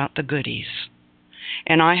about the goodies.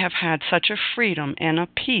 And I have had such a freedom and a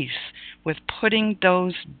peace with putting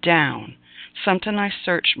those down, something I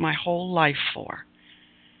searched my whole life for.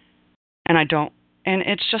 And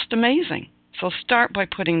it's just amazing. So start by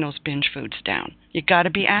putting those binge foods down. You got to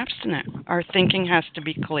be abstinent. Our thinking has to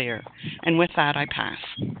be clear. And with that, I pass.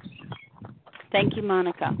 Thank you,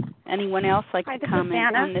 Monica. Anyone else like to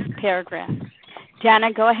comment on this paragraph?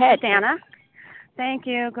 Dana, go ahead. Dana. Thank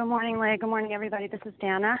you. Good morning, Leigh. Good morning, everybody. This is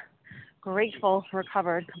Dana. Grateful,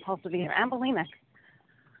 recovered, compulsive eater, and bulimic.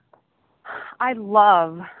 I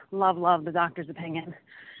love the doctor's opinion,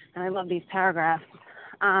 and I love these paragraphs.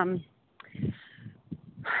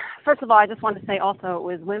 First of all, I just want to say also it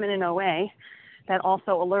was women in OA that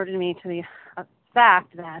also alerted me to the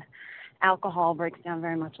fact that alcohol breaks down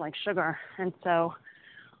very much like sugar. And so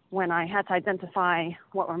when I had to identify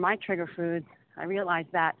what were my trigger foods, I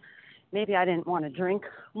realized that maybe I didn't want to drink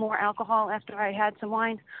more alcohol after I had some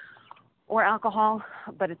wine or alcohol,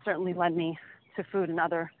 but it certainly led me to food and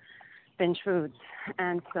other binge foods.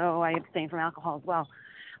 And so I abstained from alcohol as well.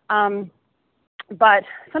 But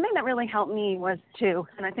something that really helped me was too,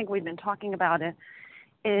 and I think we've been talking about it,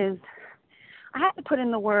 is I had to put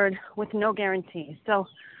in the word with no guarantee. So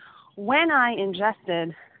when I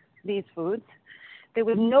ingested these foods, there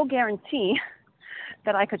was no guarantee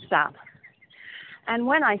that I could stop. And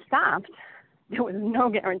when I stopped, there was no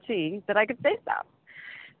guarantee that I could stay stopped.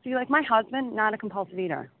 See, like my husband, not a compulsive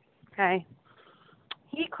eater, okay?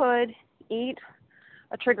 He could eat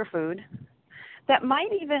a trigger food that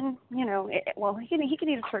might even, he could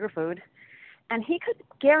eat a trigger food, and he could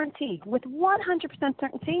guarantee with 100%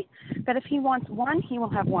 certainty that if he wants one, he will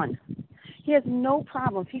have one. He has no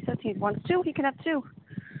problem. If he says he wants two, he can have two.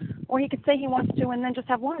 Or he could say he wants two and then just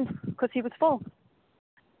have one because he was full.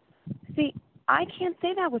 See, I can't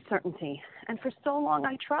say that with certainty. And for so long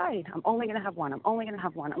I tried. I'm only going to have one. I'm only going to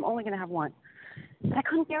have one. I'm only going to have one. But I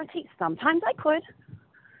couldn't guarantee. Sometimes I could.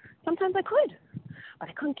 But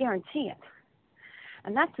I couldn't guarantee it.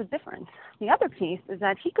 And that's the difference. The other piece is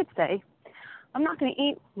that he could say, I'm not going to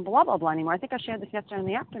eat blah, blah, blah anymore. I think I shared this yesterday in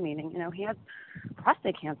the after meeting. He has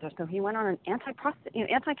prostate cancer, so he went on an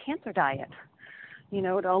anti-cancer diet,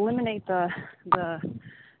 to eliminate the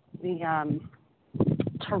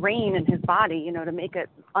terrain in his body, to make it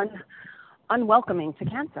unwelcoming to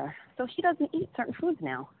cancer. So he doesn't eat certain foods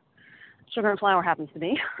now. Sugar and flour happens to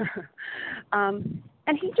be. And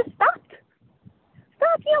he just stopped.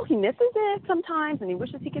 He misses it sometimes, and he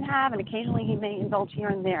wishes he could have, and occasionally he may indulge here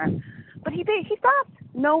and there. But he stopped.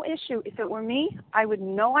 No issue. If it were me, I would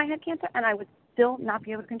know I had cancer, and I would still not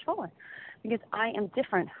be able to control it because I am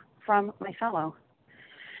different from my fellow.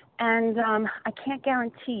 And I can't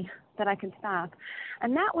guarantee that I can stop.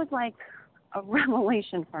 And that was like a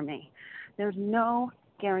revelation for me. There's no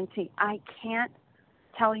guarantee. I can't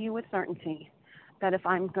tell you with certainty that if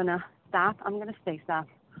I'm going to stop, I'm going to stay stopped.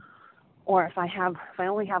 Or if I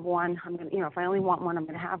only have one, if I only want one, I'm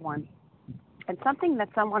going to have one. And something that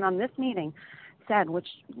someone on this meeting said, which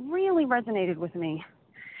really resonated with me,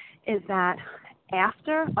 is that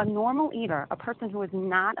after a normal eater, a person who is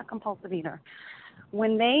not a compulsive eater,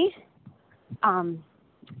 when they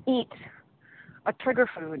eat a trigger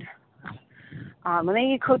food, when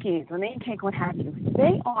they eat cookies, when they eat cake, what have you,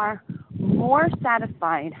 they are more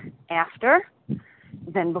satisfied after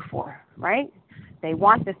than before, right? They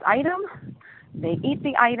want this item, they eat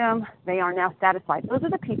the item, they are now satisfied. Those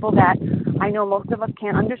are the people that I know most of us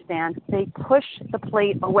can't understand. They push the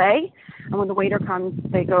plate away, and when the waiter comes,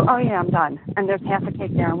 they go, oh yeah, I'm done. And there's half a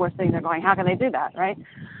cake there, and we're sitting there going, how can they do that, right?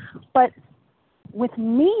 But with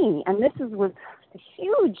me, and this was a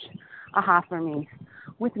huge aha for me,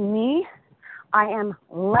 with me, I am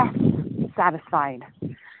less satisfied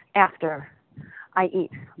after I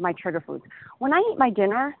eat my trigger foods. When I eat my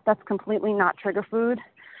dinner, that's completely not trigger food,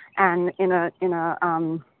 and in a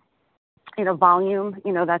volume,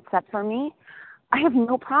 that's set for me. I have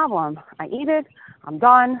no problem. I eat it. I'm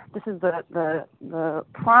done. This is the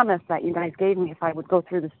promise that you guys gave me if I would go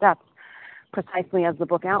through the steps precisely as the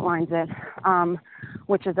book outlines it,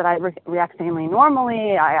 which is that I react sanely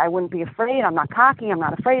normally. I wouldn't be afraid. I'm not cocky. I'm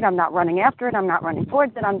not afraid. I'm not running after it. I'm not running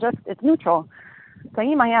towards it. It's neutral. So I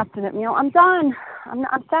eat my abstinent meal. I'm done. I'm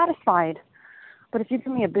satisfied. But if you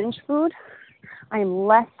give me a binge food, I am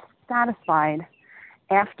less satisfied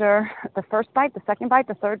after the first bite, the second bite,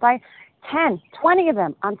 the third bite, 10, 20 of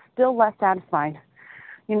them. I'm still less satisfied.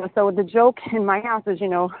 So the joke in my house is,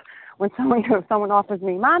 when someone offers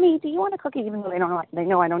me, Mommy, do you want a cookie? Even though they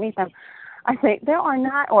know I don't eat them. I say, there are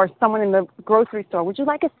not, or someone in the grocery store, would you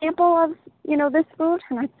like a sample of, this food?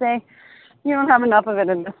 And I'd say, you don't have enough of it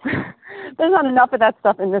in this. There's not enough of that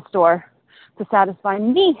stuff in this store to satisfy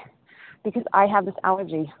me because I have this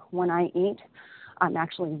allergy. When I eat, I'm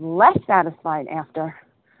actually less satisfied after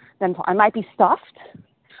than I might be stuffed.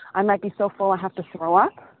 I might be so full I have to throw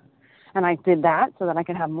up. And I did that so that I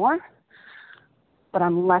could have more. But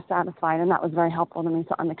I'm less satisfied, and that was very helpful to me.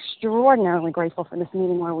 So I'm extraordinarily grateful for this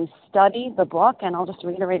meeting where we study the book, and I'll just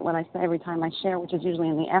reiterate what I say every time I share, which is usually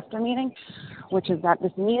in the after meeting, which is that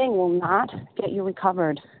this meeting will not get you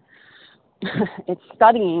recovered. It's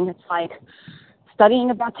studying. It's like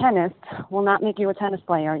studying about tennis will not make you a tennis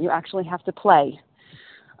player. You actually have to play.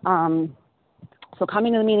 So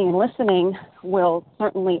coming to the meeting and listening will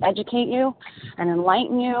certainly educate you and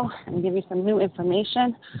enlighten you and give you some new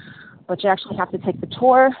information. But you actually have to take the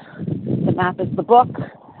tour. The map is the book.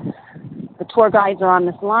 The tour guides are on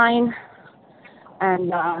this line.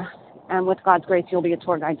 And with God's grace, you'll be a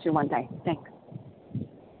tour guide too one day. Thanks.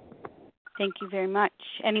 Thank you very much.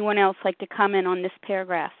 Anyone else like to comment on this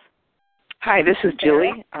paragraph? Hi, this is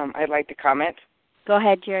Julie. I'd like to comment. Go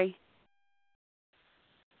ahead, Jerry.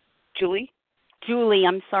 Julie? Julie,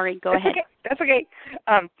 I'm sorry. Go ahead. Okay. That's okay.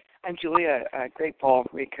 I'm Julie, a grateful,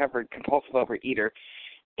 recovered, compulsive overeater.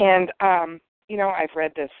 And, I've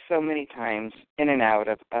read this so many times in and out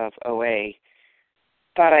of OA.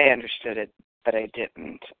 Thought I understood it, but I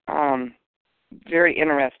didn't. Very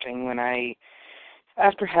interesting when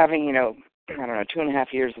after having, 2.5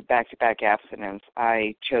 years of back-to-back abstinence,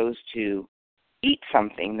 I chose to eat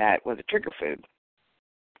something that was a trigger food.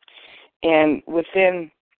 And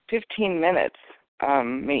within 15 minutes,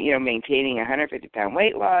 maintaining a 150-pound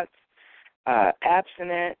weight loss,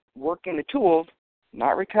 abstinent, working the tools,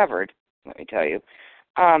 not recovered, let me tell you,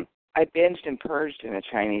 I binged and purged in a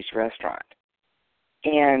Chinese restaurant.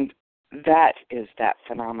 And that is that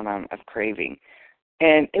phenomenon of craving.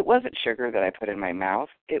 And it wasn't sugar that I put in my mouth.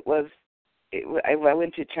 I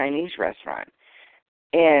went to a Chinese restaurant.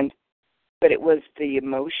 But it was the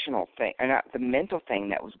emotional thing, or not the mental thing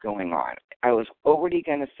that was going on. I was already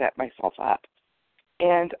going to set myself up.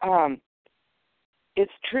 And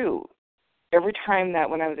it's true. Every time that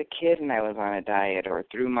when I was a kid and I was on a diet or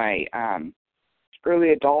through my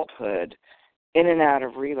early adulthood, in and out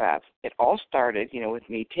of relapse, it all started, with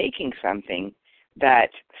me taking something that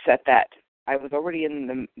set that. I was already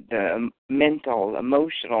in the mental,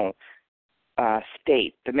 emotional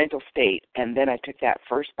state, the mental state, and then I took that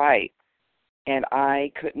first bite, and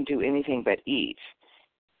I couldn't do anything but eat.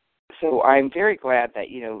 So I'm very glad that,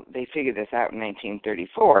 they figured this out in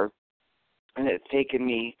 1934, and it's taken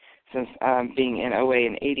me since being in OA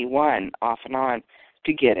in 81, off and on,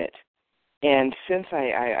 to get it. And since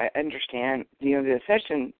I understand, the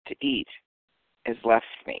obsession to eat has left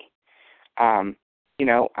me. I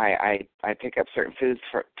pick up certain foods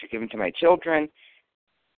to give them to my children.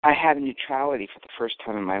 I have neutrality for the first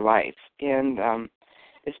time in my life, and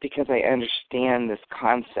it's because I understand this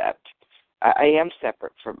concept. I am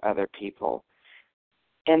separate from other people,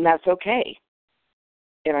 and that's okay.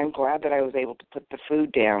 And I'm glad that I was able to put the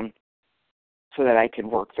food down so that I could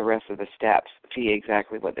work the rest of the steps, see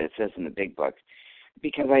exactly what it says in the big book.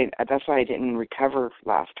 Because that's why I didn't recover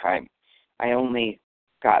last time. I only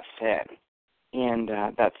got thin, and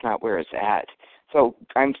that's not where it's at. So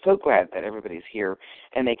I'm so glad that everybody's here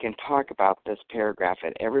and they can talk about this paragraph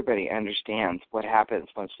and everybody understands what happens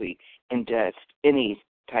once we ingest any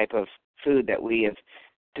type of food that we have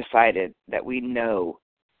decided that we know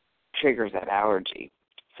triggers that allergy.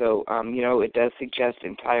 So, it does suggest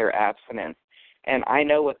entire abstinence. And I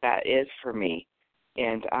know what that is for me.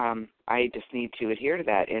 And I just need to adhere to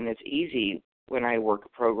that. And it's easy when I work a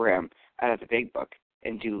program out of the big book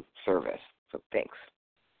and do service. So thanks.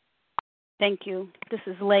 Thank you. This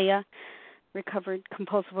is Leah, recovered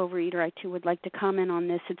compulsive overeater. I, too, would like to comment on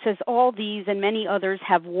this. It says, all these and many others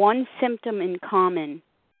have one symptom in common.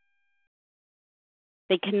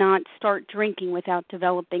 They cannot start drinking without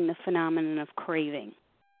developing the phenomenon of craving.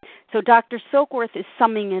 So Dr. Silkworth is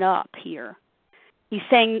summing it up here. He's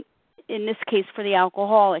saying, in this case for the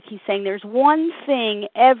alcoholic, he's saying there's one thing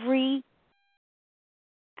every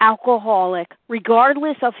alcoholic,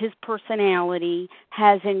 regardless of his personality,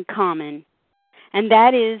 has in common, and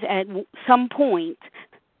that is at some point,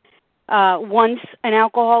 once an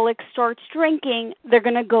alcoholic starts drinking, they're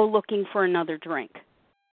going to go looking for another drink,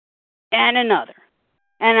 and another,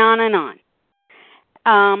 and on and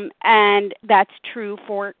on. And that's true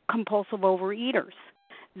for compulsive overeaters,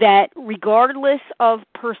 that regardless of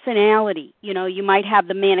personality, you might have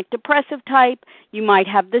the manic depressive type, you might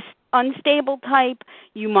have the unstable type,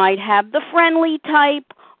 you might have the friendly type,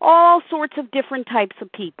 all sorts of different types of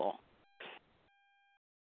people.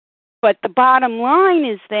 But the bottom line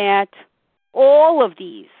is that all of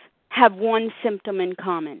these have one symptom in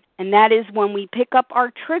common, and that is when we pick up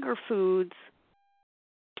our trigger foods,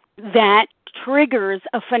 that triggers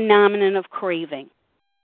a phenomenon of craving.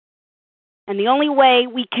 And the only way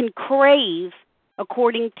we can crave,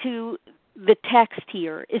 according to the text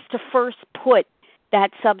here, is to first put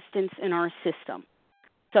that substance in our system.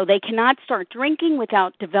 So they cannot start drinking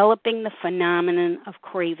without developing the phenomenon of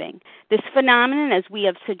craving. This phenomenon, as we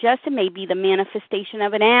have suggested, may be the manifestation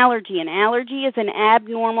of an allergy. An allergy is an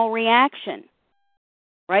abnormal reaction,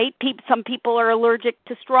 right? Some people are allergic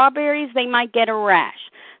to strawberries, they might get a rash.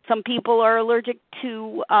 Some people are allergic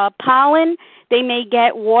to pollen, they may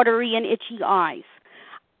get watery and itchy eyes.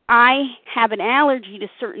 I have an allergy to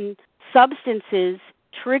certain substances,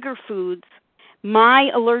 trigger foods. My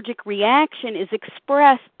allergic reaction is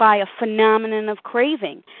expressed by a phenomenon of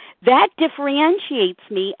craving. That differentiates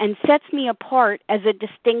me and sets me apart as a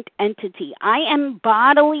distinct entity. I am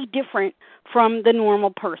bodily different from the normal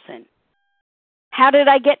person. How did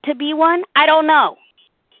I get to be one? I don't know.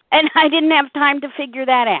 And I didn't have time to figure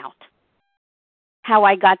that out, how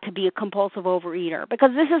I got to be a compulsive overeater.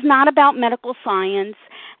 Because this is not about medical science,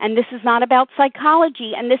 and this is not about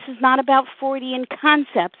psychology, and this is not about Freudian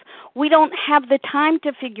concepts. We don't have the time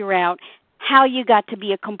to figure out how you got to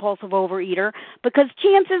be a compulsive overeater, because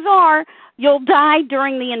chances are you'll die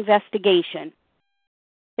during the investigation.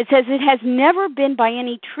 It says it has never been by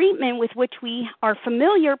any treatment with which we are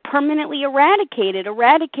familiar permanently eradicated.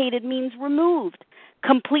 Eradicated means removed,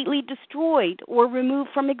 completely destroyed, or removed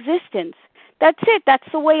from existence. That's it. That's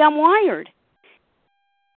the way I'm wired.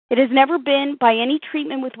 It has never been, by any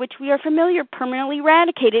treatment with which we are familiar, permanently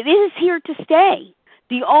eradicated. It is here to stay.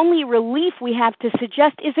 The only relief we have to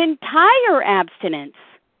suggest is entire abstinence.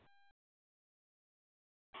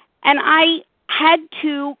 And I had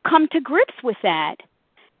to come to grips with that,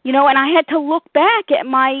 and I had to look back at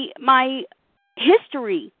my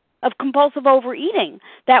history of compulsive overeating,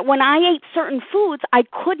 that when I ate certain foods, I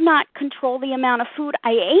could not control the amount of food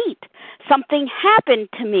I ate. Something happened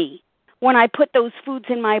to me when I put those foods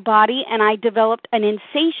in my body, and I developed an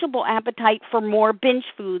insatiable appetite for more binge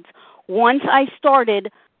foods. Once I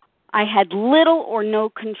started, I had little or no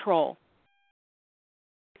control.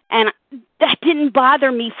 And that didn't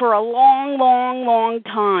bother me for a long, long, long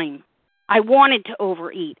time. I wanted to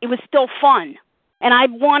overeat. It was still fun. And I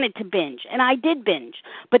wanted to binge, and I did binge.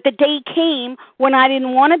 But the day came when I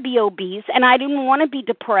didn't want to be obese, and I didn't want to be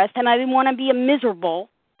depressed, and I didn't want to be miserable.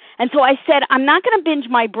 And so I said, I'm not going to binge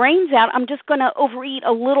my brains out. I'm just going to overeat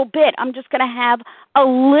a little bit. I'm just going to have a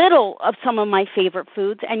little of some of my favorite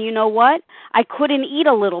foods. And you know what? I couldn't eat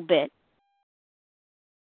a little bit.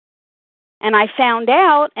 And I found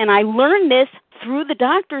out, and I learned this through the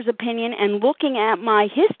doctor's opinion and looking at my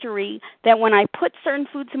history, that when I put certain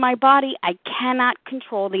foods in my body, I cannot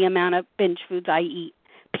control the amount of binge foods I eat.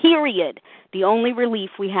 Period. The only relief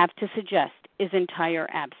we have to suggest is entire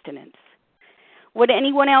abstinence. Would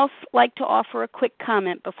anyone else like to offer a quick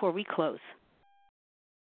comment before we close?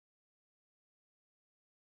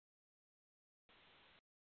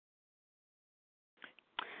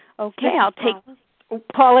 Okay, I'll take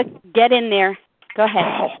Paula, get in there. Go ahead.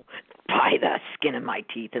 Oh, by the skin of my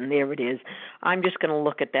teeth, and there it is. I'm just going to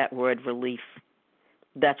look at that word relief.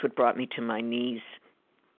 That's what brought me to my knees.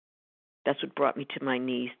 That's what brought me to my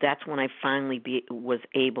knees. That's when I finally was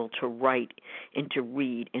able to write and to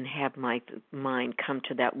read and have my mind come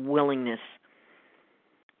to that willingness.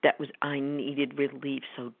 I needed relief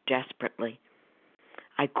so desperately.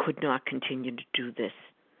 I could not continue to do this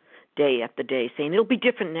day after day, saying it'll be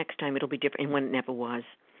different next time, it'll be different, and when it never was.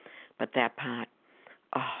 But that part,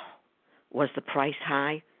 was the price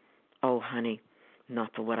high? Oh, honey,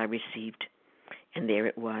 not for what I received. And there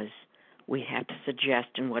it was. We had to suggest,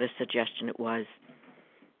 and what a suggestion it was.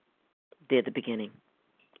 They're the beginning.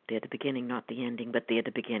 They're the beginning, not the ending, but they're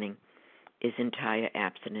the beginning, is entire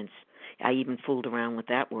abstinence. I even fooled around with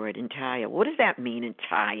that word, entire. What does that mean,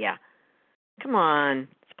 entire? Come on,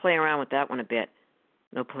 let's play around with that one a bit.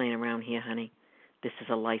 No playing around here, honey. This is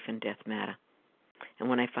a life and death matter. And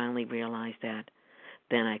when I finally realized that,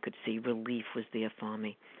 then I could see relief was there for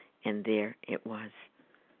me. And there it was.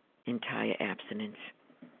 Entire abstinence.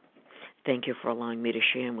 Thank you for allowing me to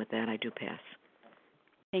share, and with that I do pass.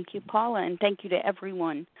 Thank you, Paula, and thank you to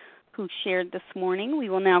everyone who shared this morning. We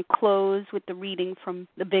will now close with the reading from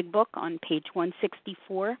the Big Book on page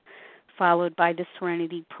 164, followed by the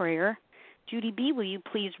Serenity Prayer. Judy B., will you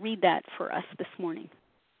please read that for us this morning?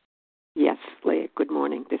 Yes, Leah. Good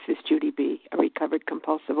morning. This is Judy B., a recovered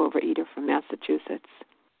compulsive overeater from Massachusetts.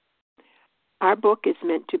 Our book is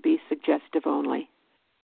meant to be suggestive only.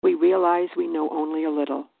 We realize we know only a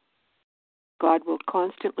little. God will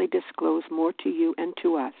constantly disclose more to you and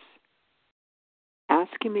to us.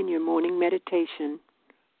 Ask Him in your morning meditation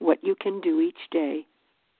what you can do each day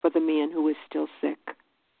for the man who is still sick.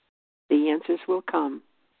 The answers will come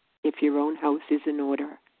if your own house is in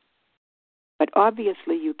order. But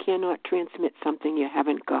obviously you cannot transmit something you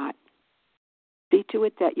haven't got. See to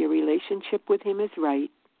it that your relationship with Him is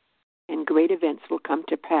right, and great events will come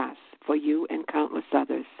to pass for you and countless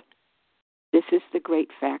others. This is the great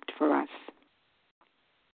fact for us.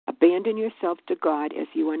 Abandon yourself to God as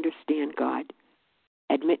you understand God.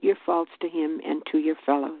 Admit your faults to Him and to your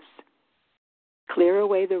fellows. Clear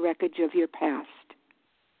away the wreckage of your past.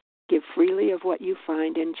 Give freely of what you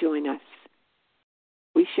find and join us.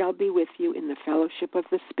 We shall be with you in the fellowship of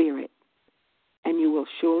the Spirit, and you will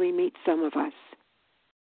surely meet some of us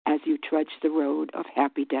as you trudge the road of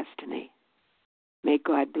happy destiny. May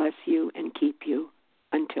God bless you and keep you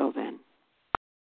until then.